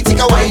 Let me take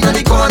a wine on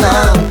the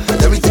corner,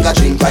 let me take a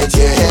drink right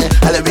here,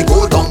 and let me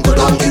go down the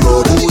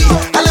road,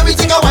 and let me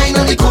take a wine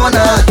on the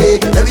corner, hey.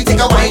 Let me take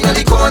a wine on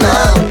the corner,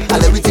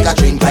 and let me take a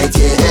drink right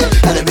here,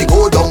 and let me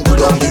go down the road.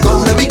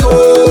 Let me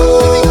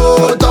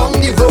go down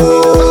the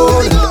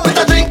road with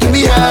a drink in my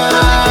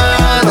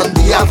hand on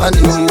the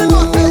avenue.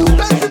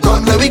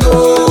 Come, let me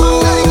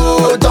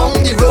go down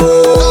the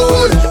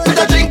road with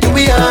a drink in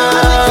my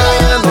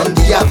hand on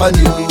the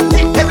avenue.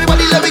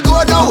 Everybody, let me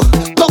go now.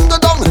 Down the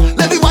down,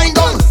 let me wind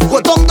down.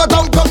 Go down the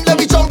down, come, let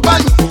me jump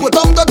and go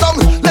down the down,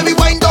 let me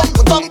wind down.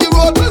 Go down the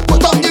road,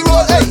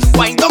 hey.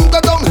 Wind down the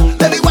down,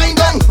 let me wind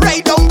down.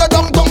 Right down the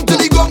down, down to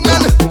the ground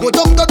and go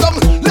down the down,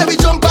 let me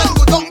jump and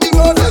go down the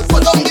road, go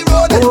down the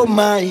road. Oh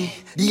my,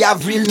 the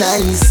Avril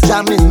nice,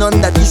 jamming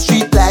under the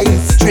street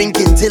lights,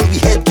 drinking till we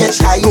head catch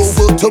high.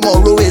 Over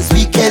tomorrow is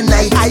weekend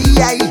night.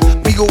 Aye,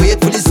 we go wait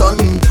for the sun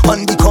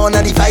on the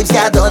corner, the vibes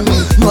get done.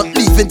 Not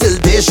leaving till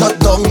they shut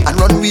down and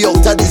run we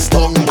out of this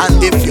town.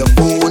 And if your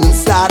phone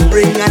start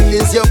ring and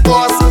is your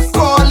boss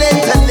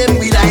calling, tell him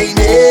we line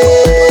in.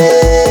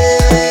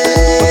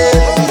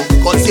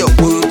 Cause you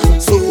work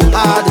so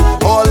hard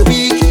all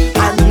week,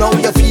 and now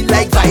you feel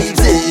like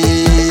vibes in.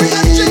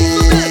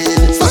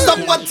 So stop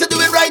what you're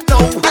doing right now,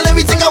 and let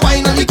me take a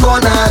wine on the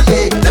corner,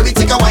 hey. Let me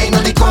take a wine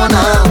on the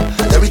corner,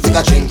 let me take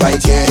a drink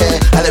right here,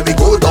 and let me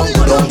go down the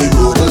road.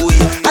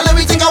 And let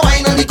me take a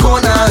wine on the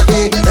corner,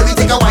 hey. Let me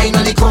take a wine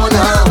on the corner,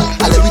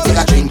 and let me take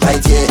a drink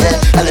right here,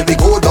 and let me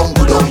go down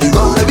the road.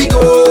 Let me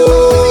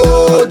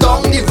go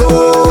down the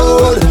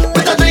road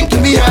with a drink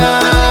in my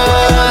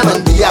hand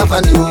on the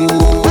avenue.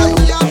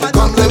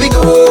 Come, let me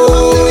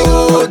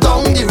go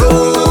down the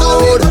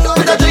road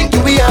with a drink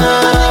in my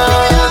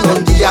hand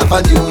on the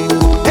avenue.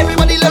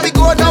 Everybody, let me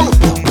go now.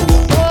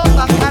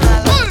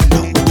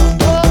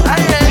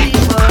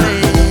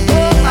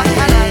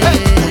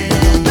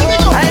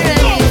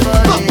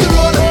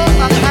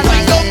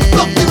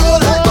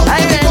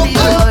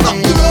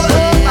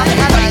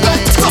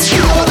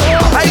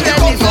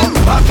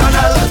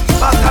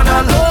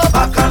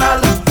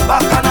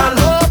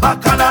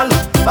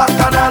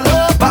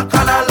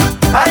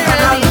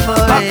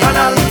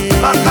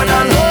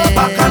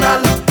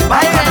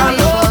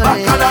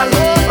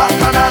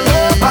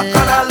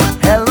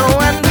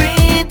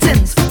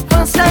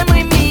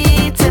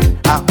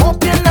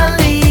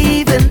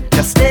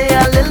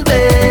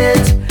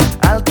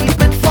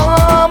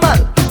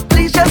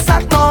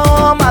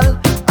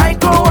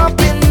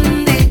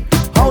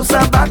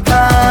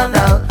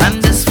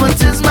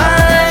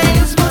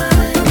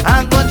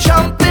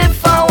 Jump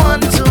if I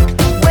want to,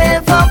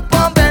 wave up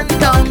or bend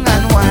down.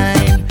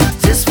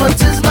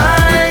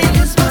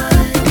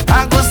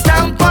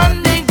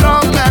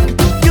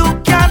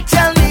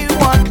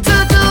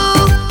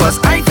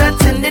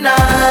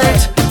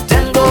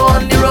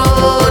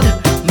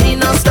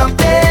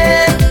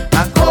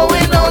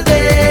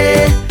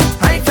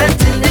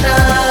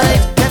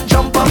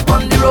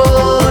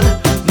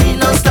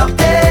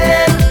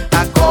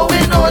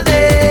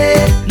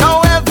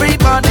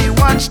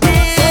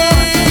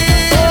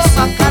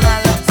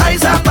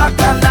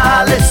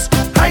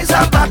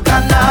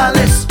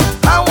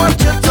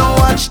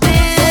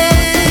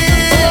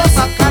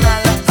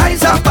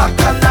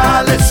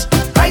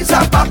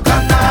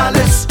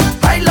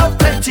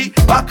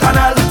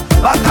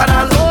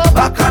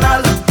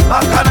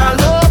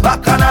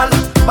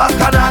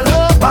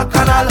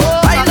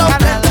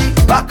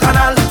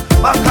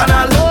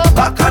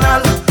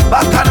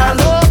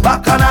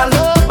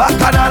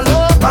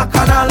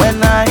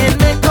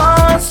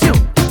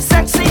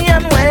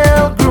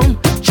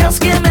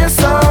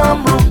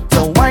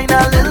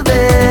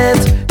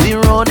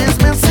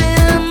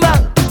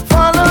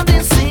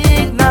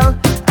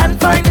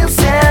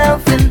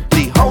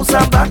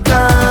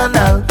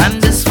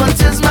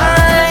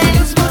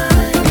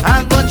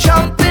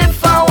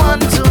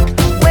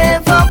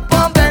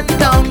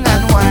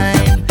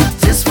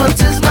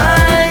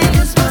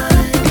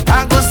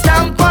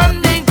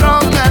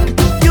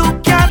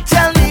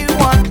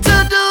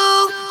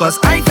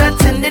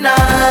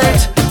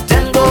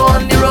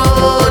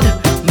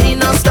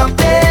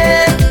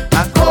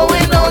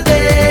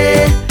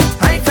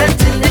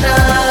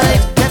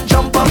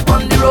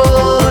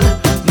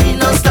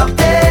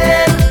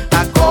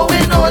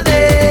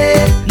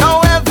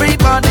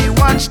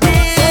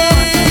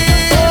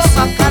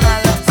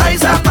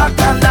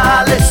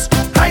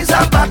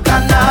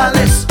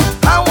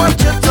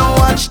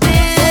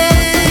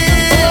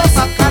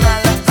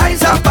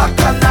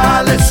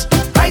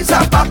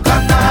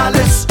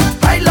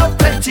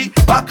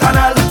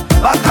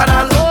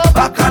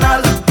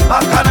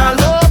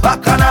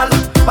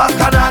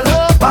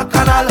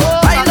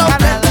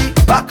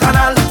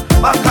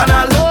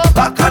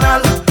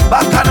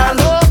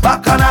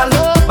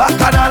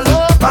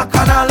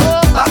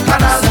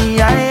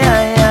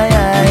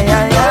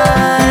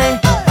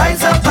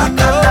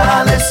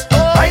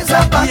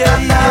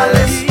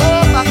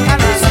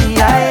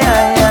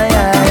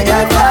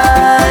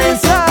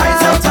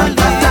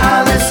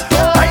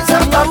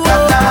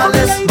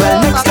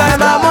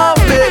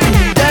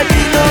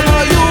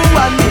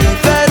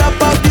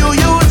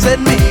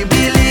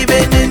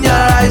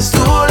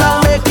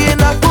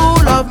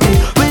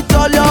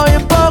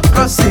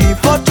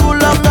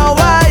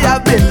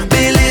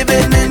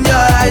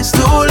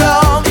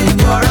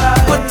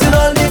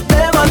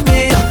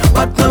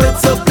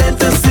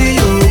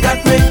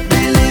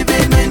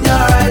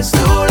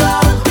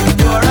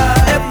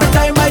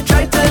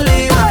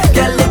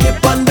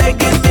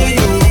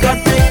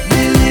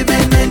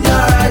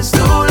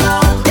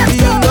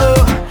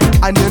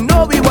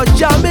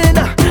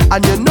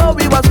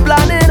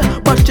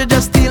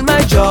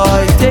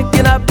 joy.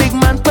 Taking a big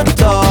man for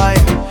toy.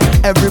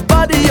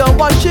 Everybody you're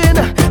watching,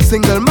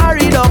 single,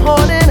 married or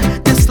holding,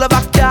 this love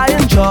I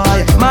can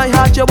enjoy. My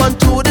heart you want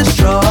to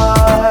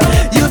destroy.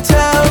 You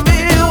tell me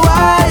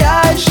why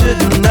I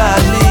should not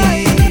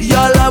leave.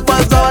 Your love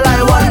was all I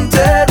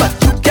wanted, but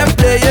you kept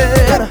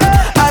playing.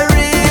 I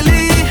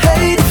really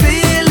hate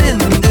feeling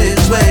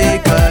this way,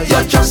 'cause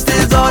your trust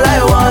is all I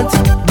want.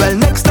 Well,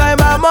 next time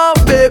I'm off,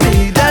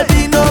 baby, there'll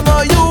be no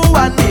more you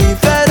and me.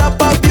 Fed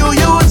up of you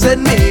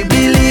using me,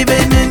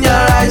 believing in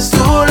your eyes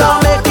too long,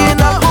 making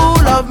a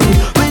fool of me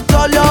with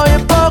all your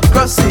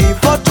hypocrisy.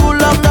 For too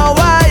long now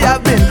I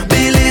have been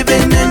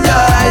believing in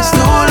your eyes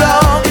too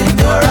long. In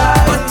your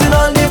eyes, putting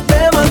all the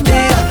blame on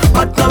me,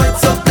 but now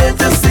it's so plain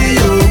to see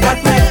you got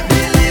me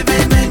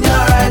believing in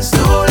your eyes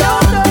too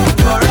long. In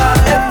your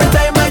eyes, every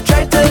time I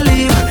try to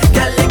leave,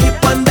 girl, you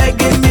keep on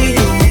begging me.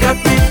 You got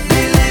me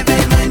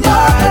believing in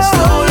your eyes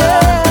too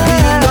long.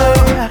 You know,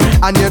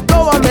 and you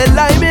know I'm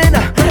aligning.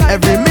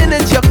 Every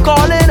minute you're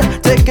calling,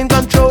 taking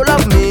control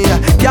of me.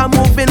 Can't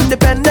move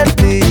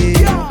independently.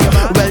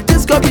 Well,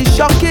 this could be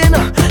shocking,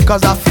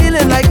 'cause I'm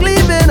feeling like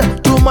leaving.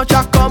 Too much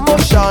a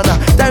commotion,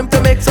 time to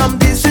make some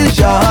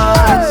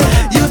decisions.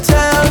 You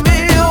tell me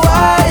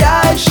why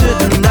I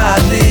should not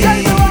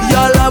leave.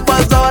 Your love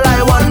was all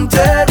I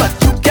wanted, but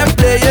you kept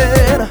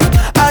playing.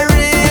 I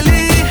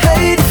really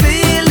hate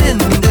feeling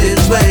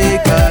this way,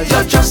 'cause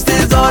your trust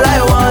is all I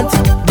want.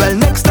 Well,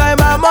 next time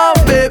I'm off,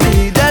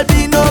 baby, there'll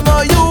be no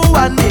more you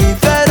and me.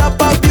 Fed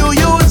up of you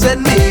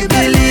using me,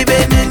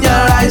 believing in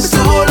your eyes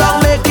too long,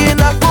 making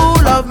a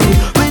fool of me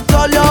with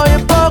all your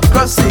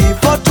hypocrisy.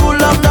 For too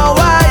long now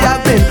I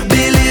have been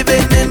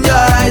believing in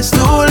your eyes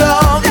too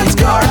long. It's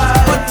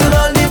correct, putting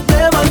all the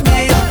blame on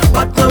me,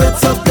 but now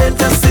it's so plain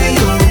to see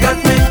you got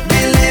me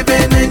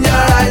believing in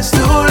your eyes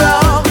too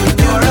long.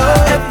 You know,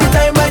 every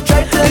time I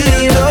try to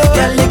leave,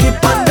 girl, you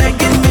keep on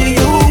begging me.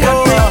 You got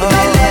me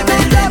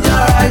believing in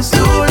your eyes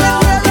too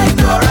long. In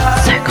your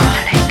eyes,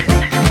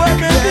 but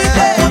baby,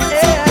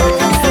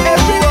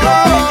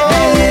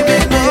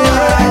 believing in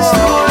your eyes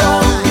too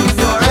long. In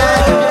your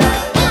eyes,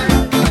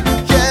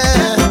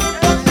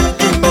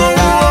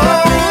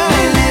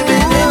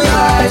 believing in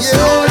your eyes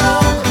too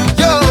long.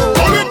 Yo,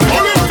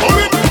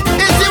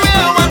 it's the way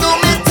I want to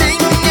me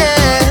thing,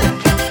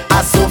 yeah.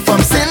 I saw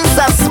from since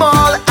I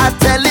small, I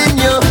telling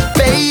you,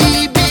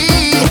 baby,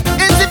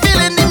 it's the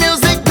feeling the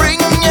music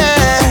bring,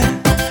 yeah.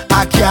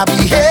 I can't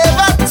behave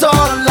at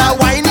all, I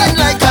whining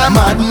like a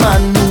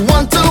madman. Who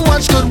want to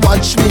watch could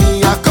watch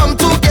me. I come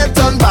to get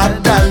on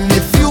bad, and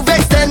if you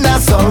vex then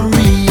I'm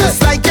sorry.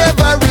 It's like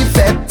every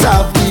vet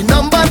have the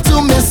number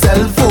to my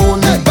cell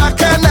phone.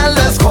 Back and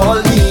let's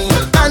call me,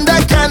 and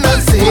I cannot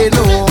say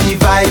no.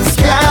 Device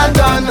can't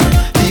done,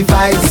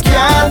 device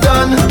can't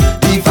done,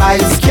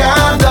 device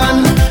can't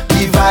done,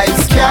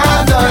 device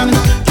can't done,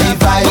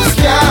 device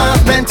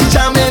can't. Plenty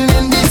jamming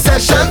in the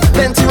session,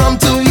 plenty rum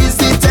to ease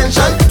the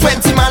tension.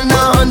 20 man,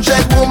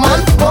 100 woman,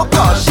 oh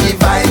gosh,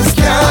 device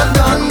can't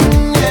done,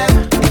 yeah.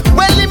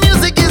 Well, the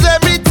music is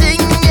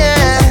everything,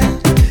 yeah.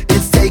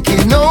 It's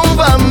taking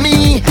over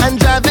me and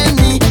driving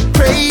me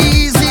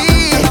crazy,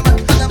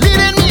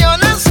 leading me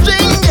on a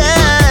string,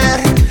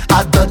 yeah.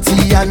 I'm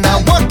dirty and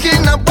I'm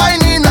walking up,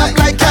 winding up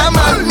like a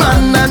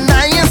madman, and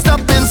I ain't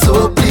stopping,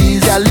 so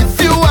please, girl,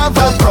 if you have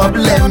a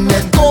problem,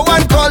 then go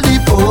and call the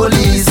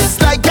police.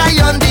 It's like I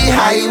on the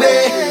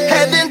highway,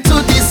 heading to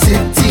the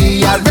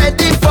city. I'm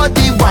ready for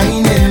the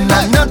whining,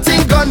 and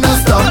nothing gonna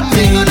stop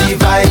me.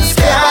 Device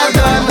can't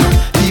done,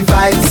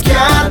 device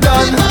can't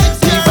done,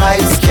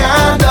 device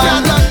can't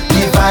done,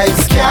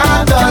 device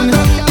can't done,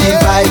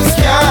 device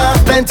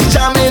can't. Plenty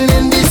jamming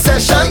in the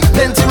session,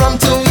 plenty rum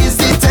to ease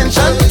the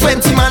tension.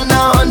 20 man,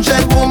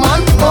 100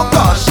 woman, oh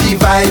gosh,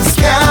 device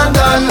can't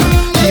done,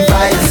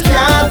 device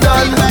can't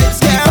done,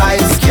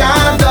 device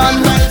can't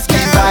done,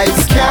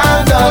 device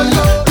can't done,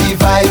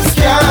 device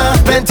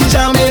can't. Plenty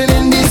jamming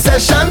in the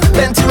session,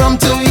 plenty rum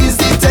to ease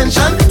the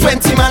tension.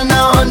 20 man,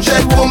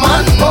 100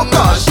 woman, oh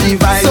gosh,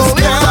 device so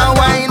can't. If I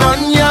whine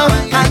on ya,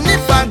 and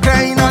if I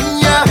grind on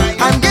ya,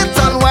 and get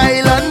on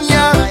wild on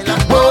ya,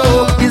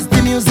 whoa, is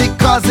the music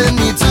causing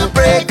me to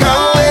break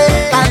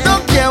away? I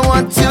don't care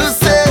what you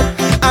say,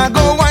 I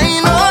go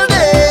whine all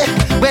day.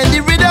 When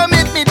the rhythm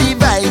hit me, the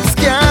vibes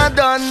can't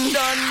done.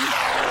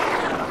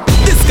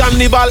 This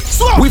carnival,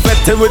 we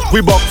fetting with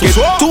we bucket.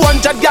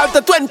 200 girls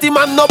to 20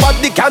 man,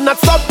 nobody cannot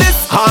stop this.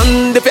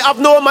 And if you have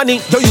no money,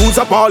 you use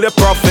up all your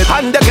profit.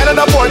 And you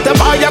cannot afford to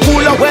buy a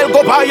cooler, well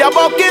go buy a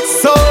bucket.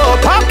 So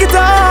pack it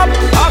up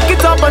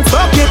and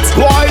suck it.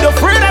 Why you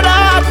afraid of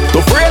that?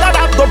 Afraid of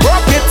that, go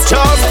broke it.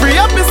 Just free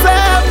up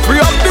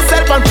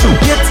yourself and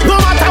shoot it. No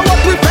matter what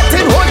we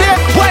fetting, hold it.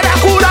 Whether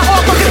cooler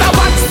or bucket a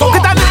box,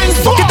 bucket a nine,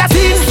 bucket a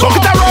scene,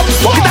 bucket a rock,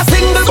 bucket a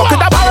single,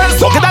 bucket a barrel,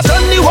 bucket a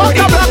journey,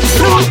 water block.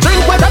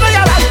 Drink whatever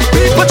you like,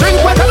 people drink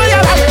whatever you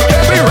like.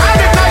 Every ride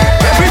at night,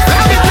 every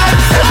flag at night,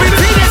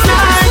 everything is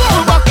nice.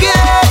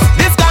 Buckets,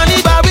 this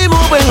carnival we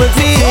moving with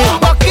me.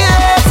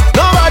 Buckets,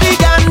 nobody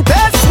can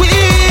test we.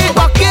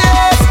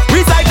 Buckets,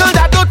 recycle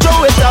that, don't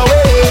throw it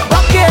away.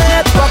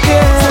 Buckets,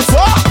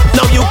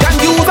 now you can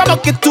use a bucket.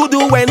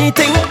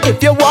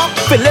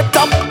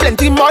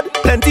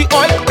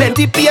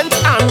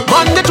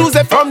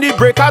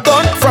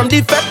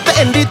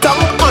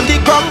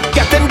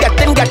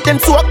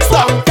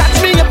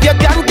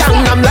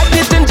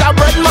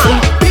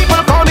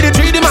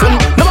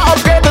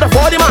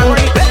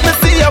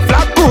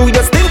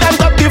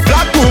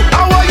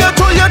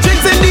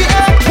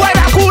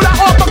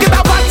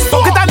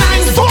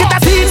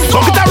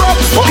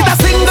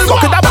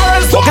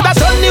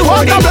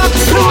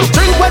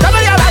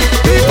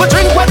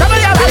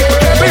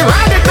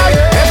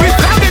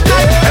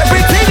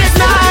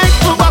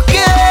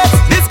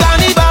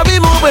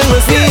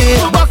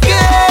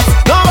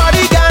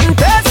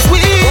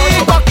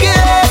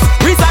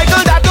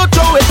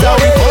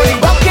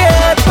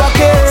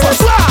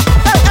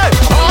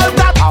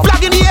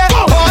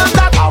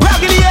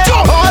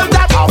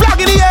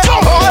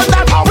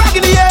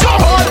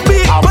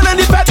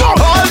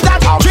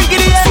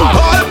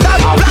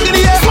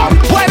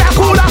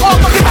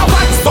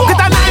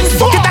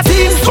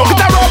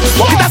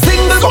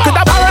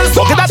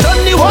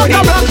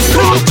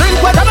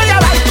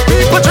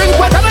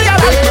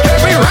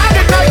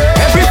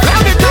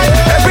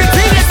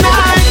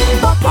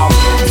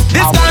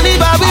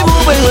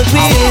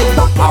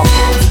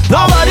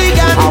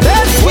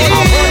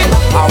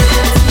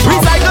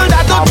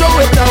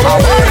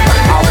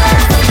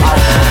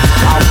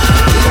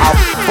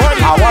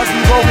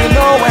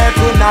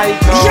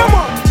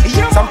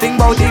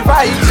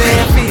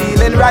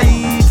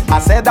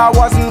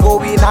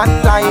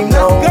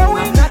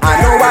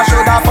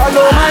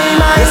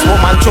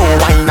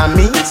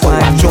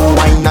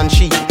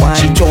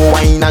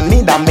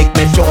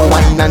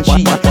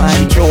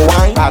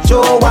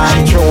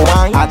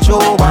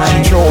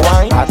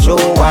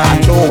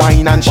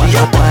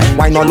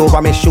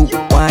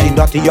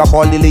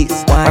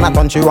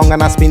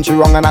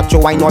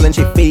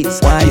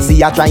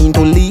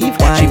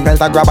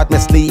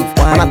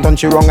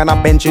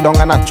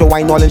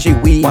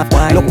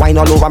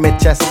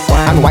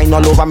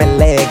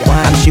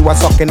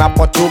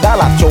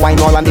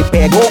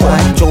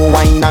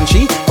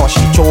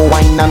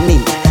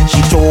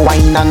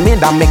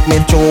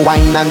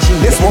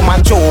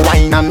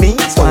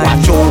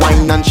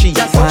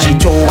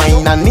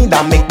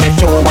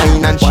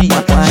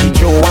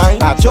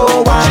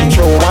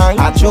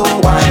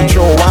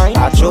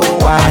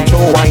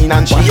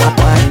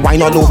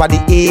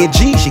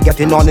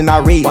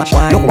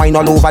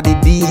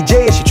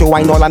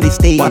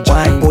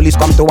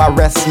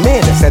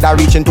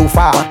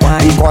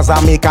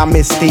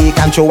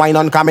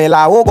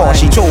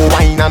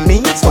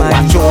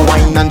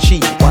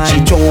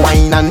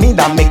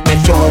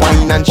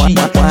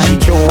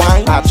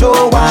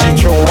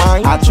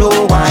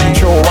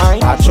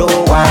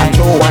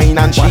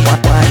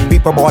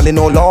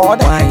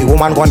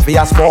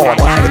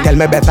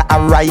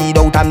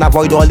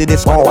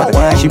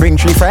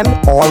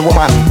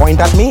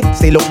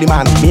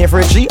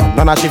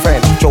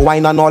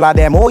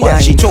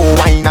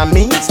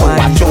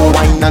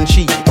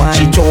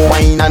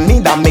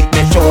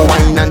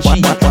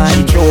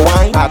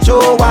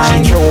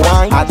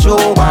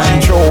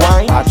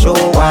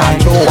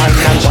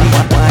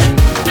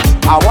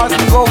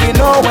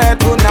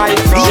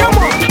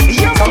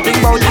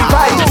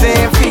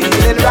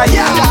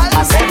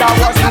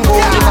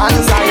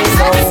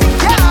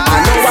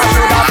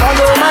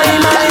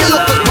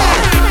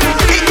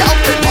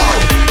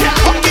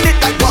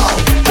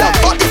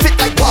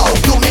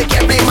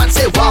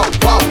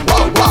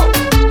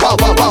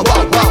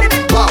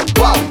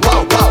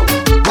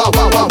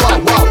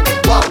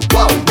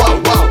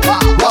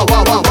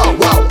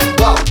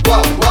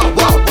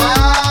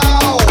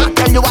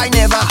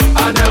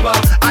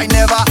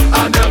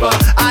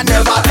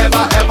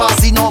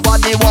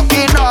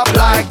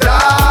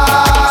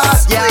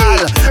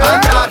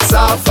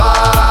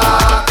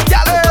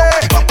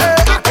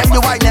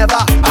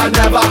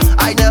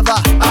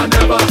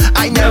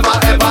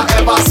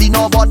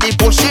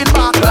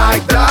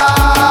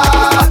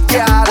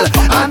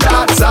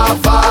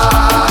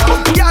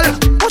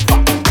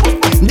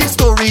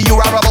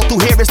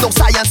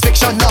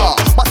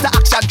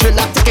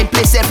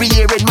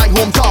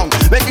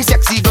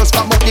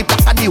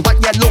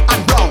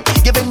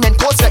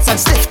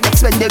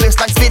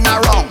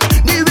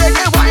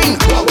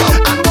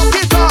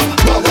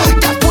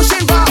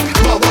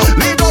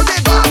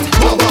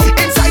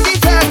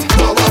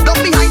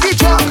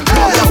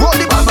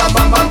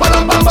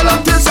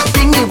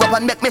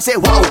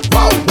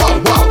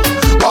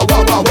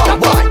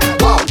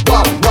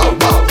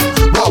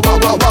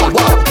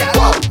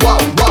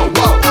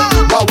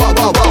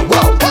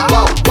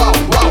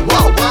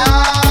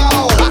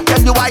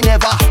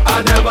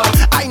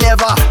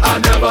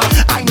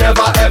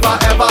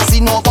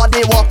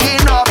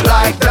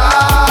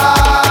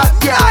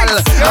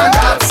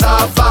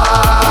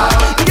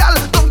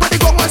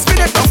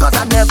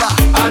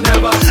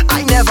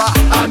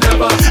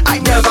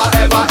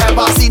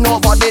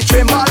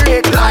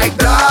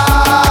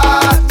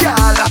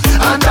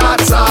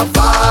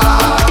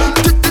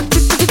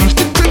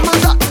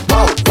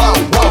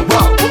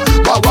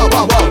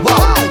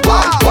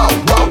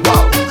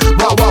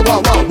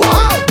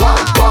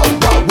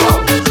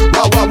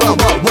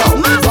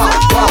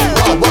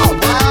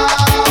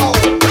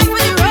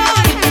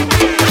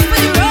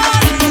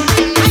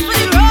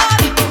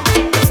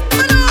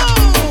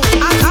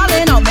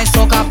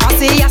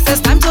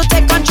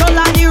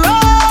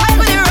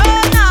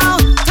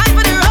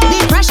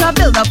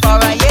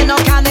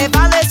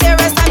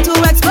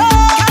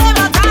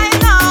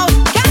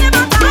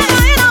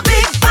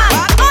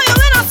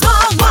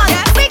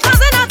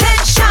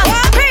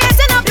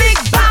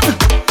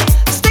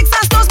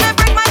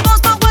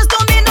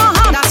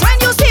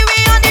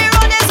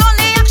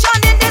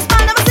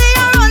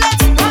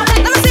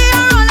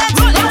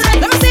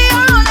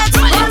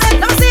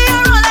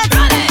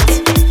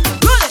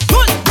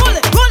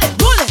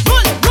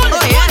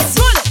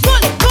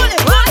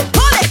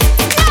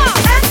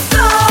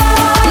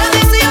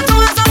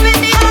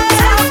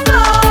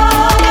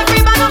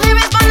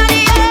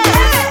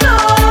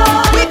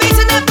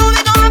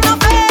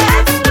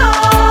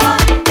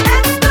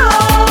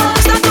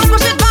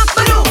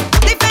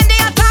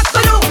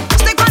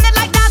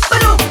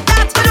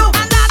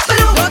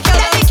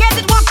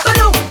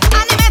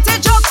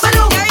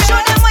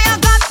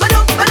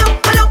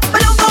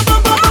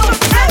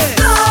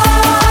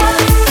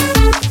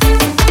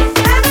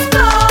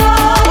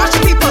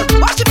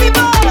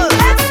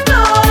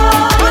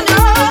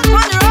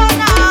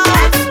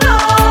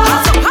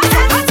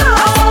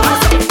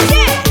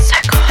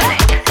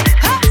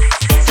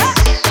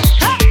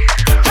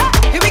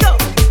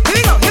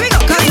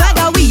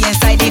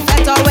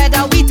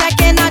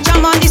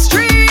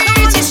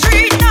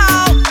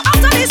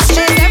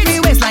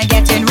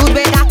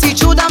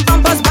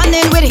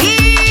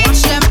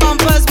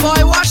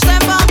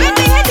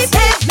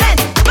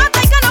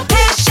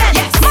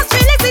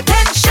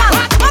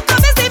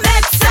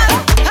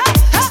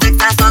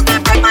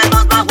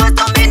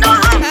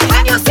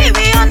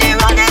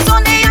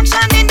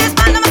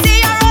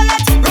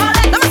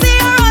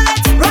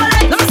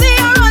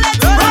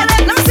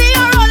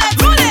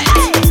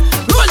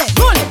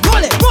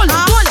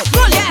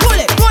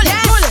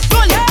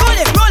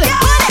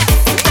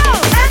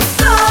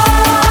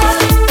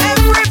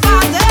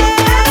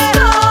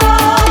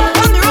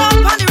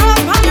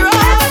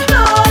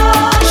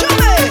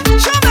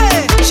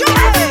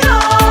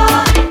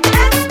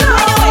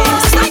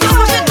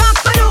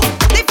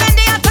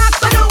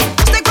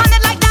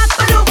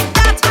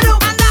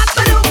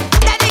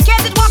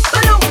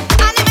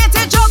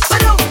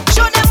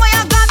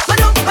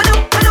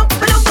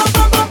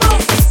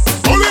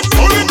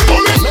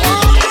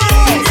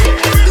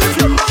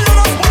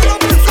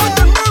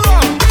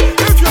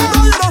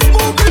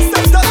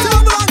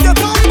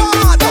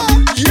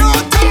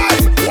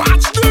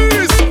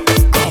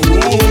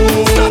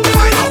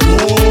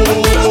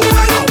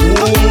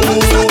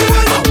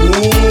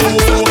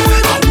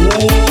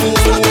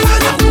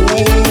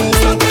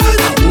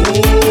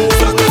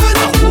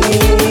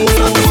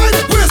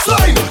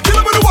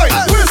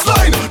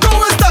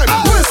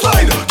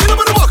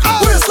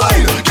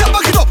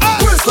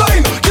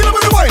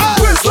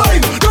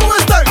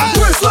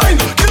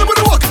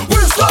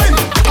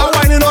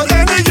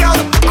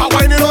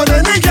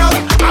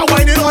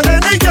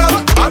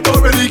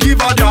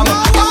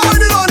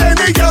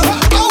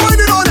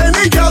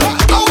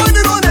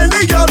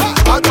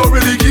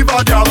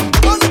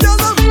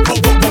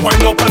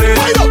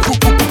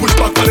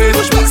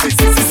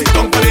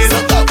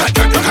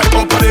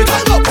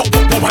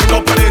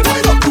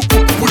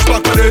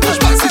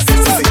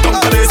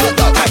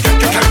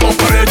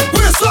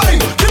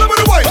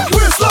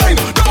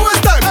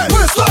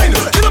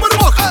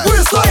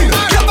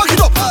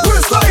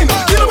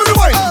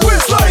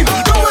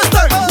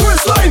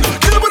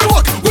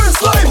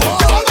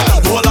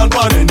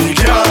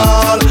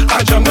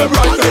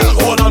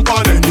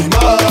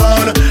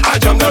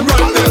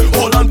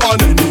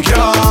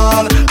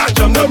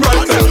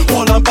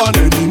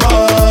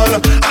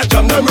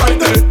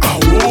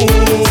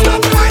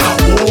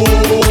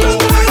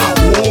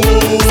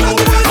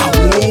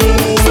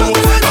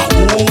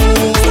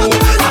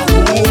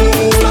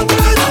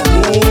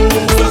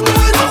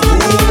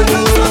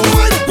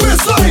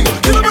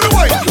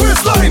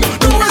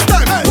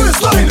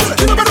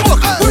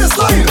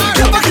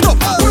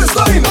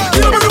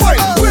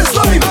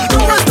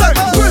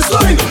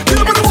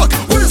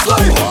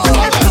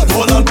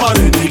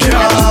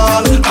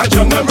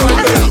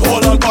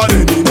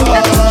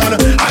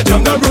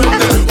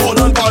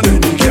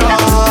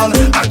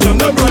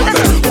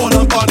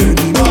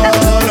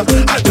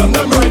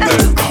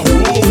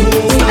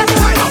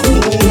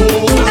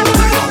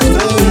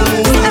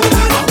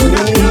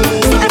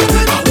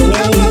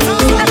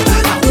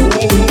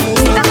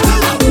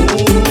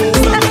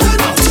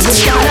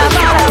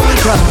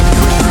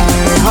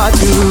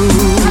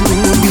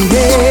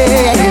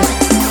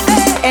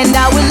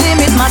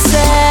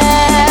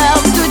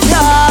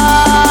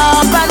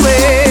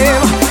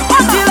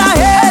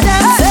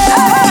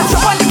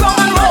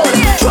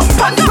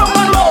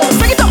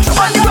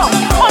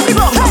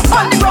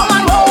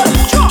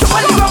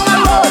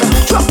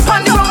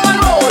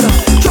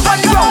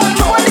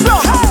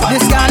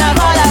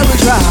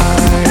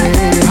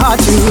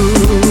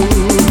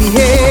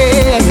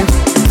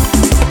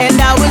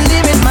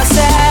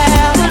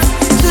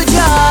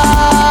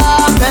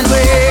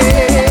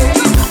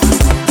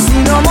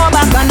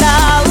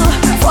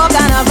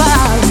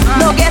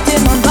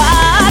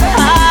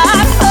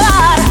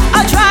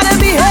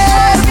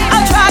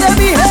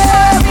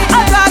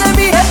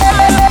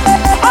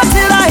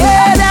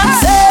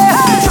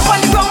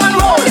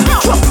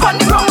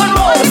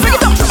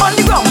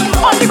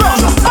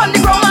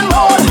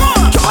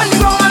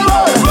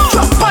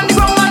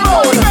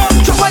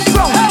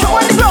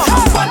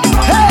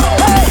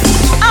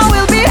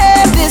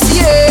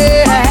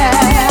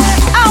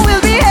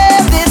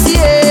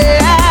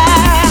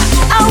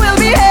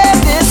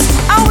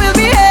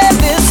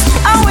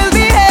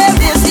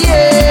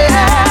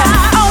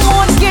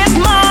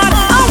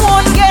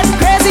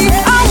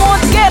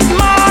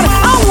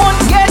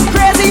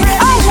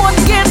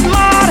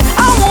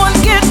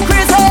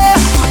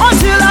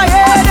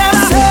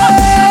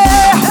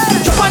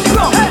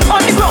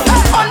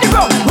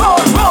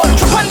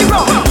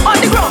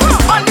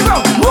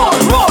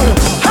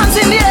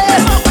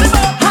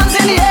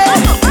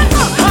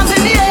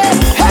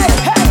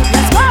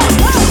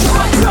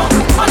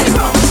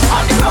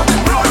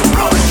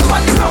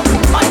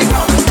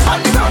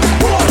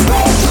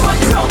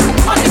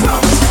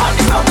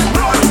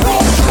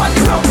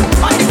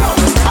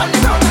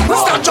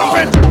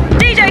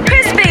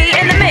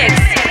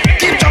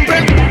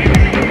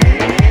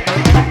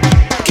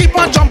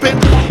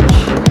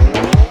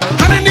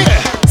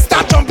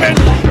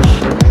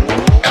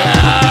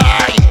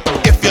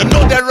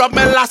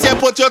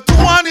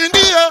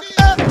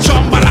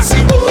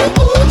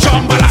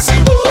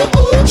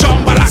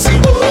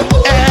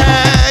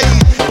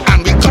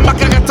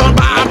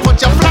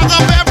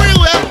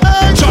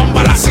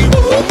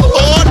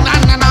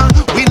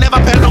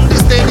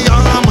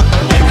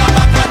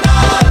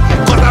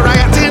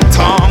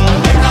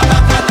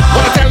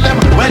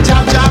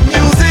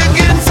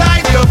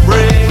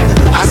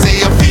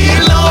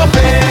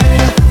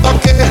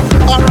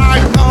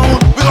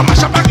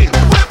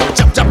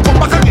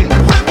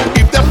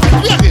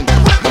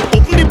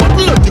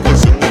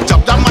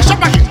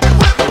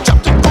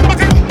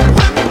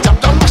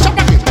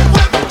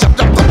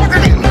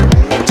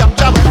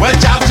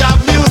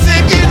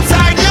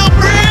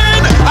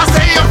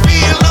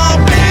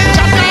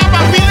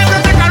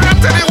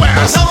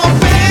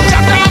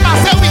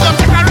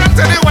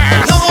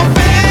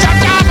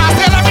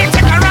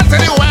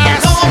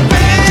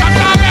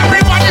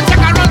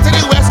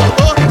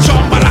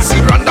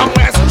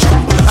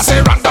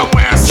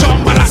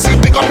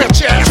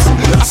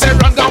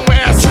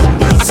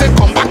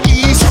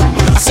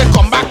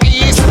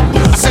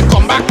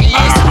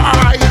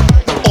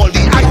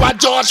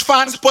 much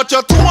fans, put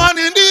your 2 hand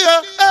in the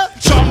air.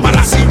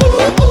 Chombalasi,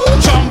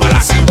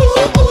 chombalasi,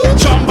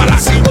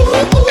 chombalasi.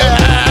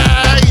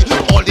 Hey,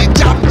 all the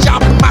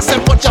jab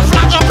massive, put your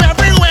flag up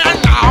everywhere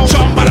now.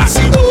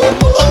 Chombalasi,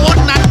 oh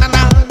na na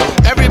na.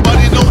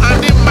 Everybody know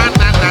I'm the man,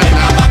 na na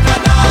na.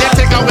 They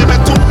take away my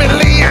 2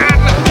 million.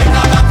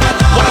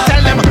 Wanna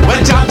tell them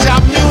when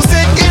jab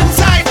music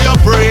inside your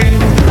brain.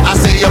 I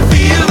say you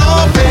feel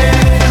no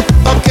pain.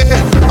 Okay,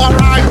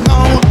 alright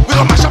now we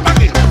gon' mash up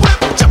again.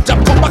 Jab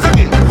come back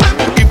again.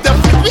 If them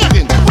fit we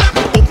again,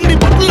 open the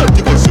bottle of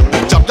the goose.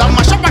 Jab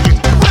mash up again.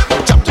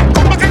 Jab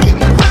come back again.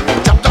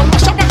 Jab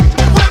mash up again.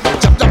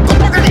 Jab come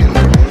back again.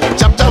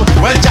 Jab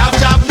when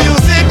jab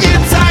music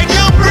inside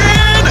your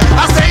brain.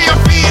 I say you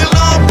feel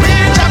no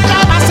pain. Jab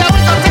I say we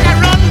gon' take a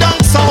run down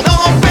south. No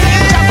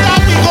pain.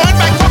 Jab we going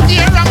back up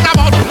here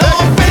roundabout. No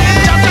pain.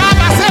 Jab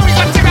I say we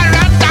gon' take a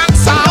run down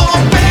south. No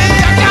pain.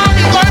 Jab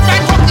we going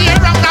back up here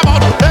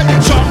roundabout.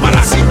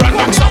 Chombalasi run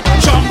down south.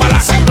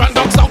 Chombalasi run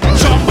down south.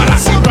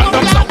 Chombalasi run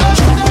down south.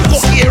 Go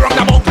here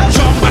roundabout.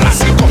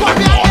 Chombalasi come back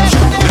north.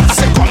 I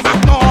say come back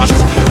north.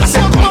 I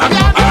say come back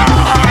north.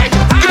 Alright,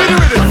 give me the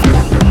rhythm.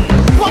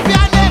 Pump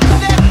your neck,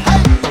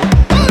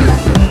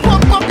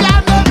 pump your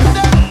neck.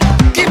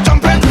 Keep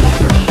jumping.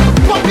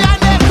 Pump your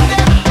neck,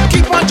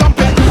 keep on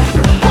jumping.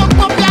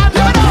 Pump your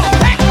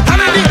neck.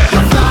 Hand in the air.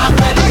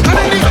 Hand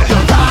in the air.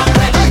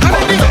 Hand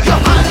in the air.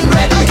 Hand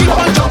ready. Keep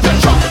on jumping.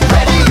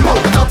 Ready.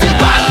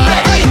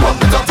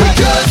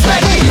 Girls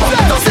ready.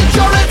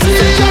 Security.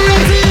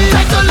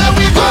 Take the let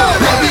we go.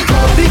 Let we go.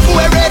 Before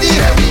we're ready.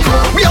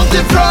 We out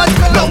in front.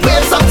 No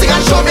wave something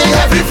and show me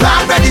every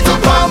flag ready to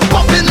pump.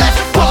 Pumping left,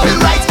 pumping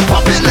right,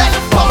 pumping left,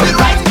 pumping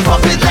right,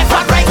 pumping left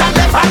and right and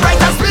left and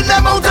right and spin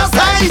them out of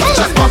sight.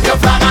 Just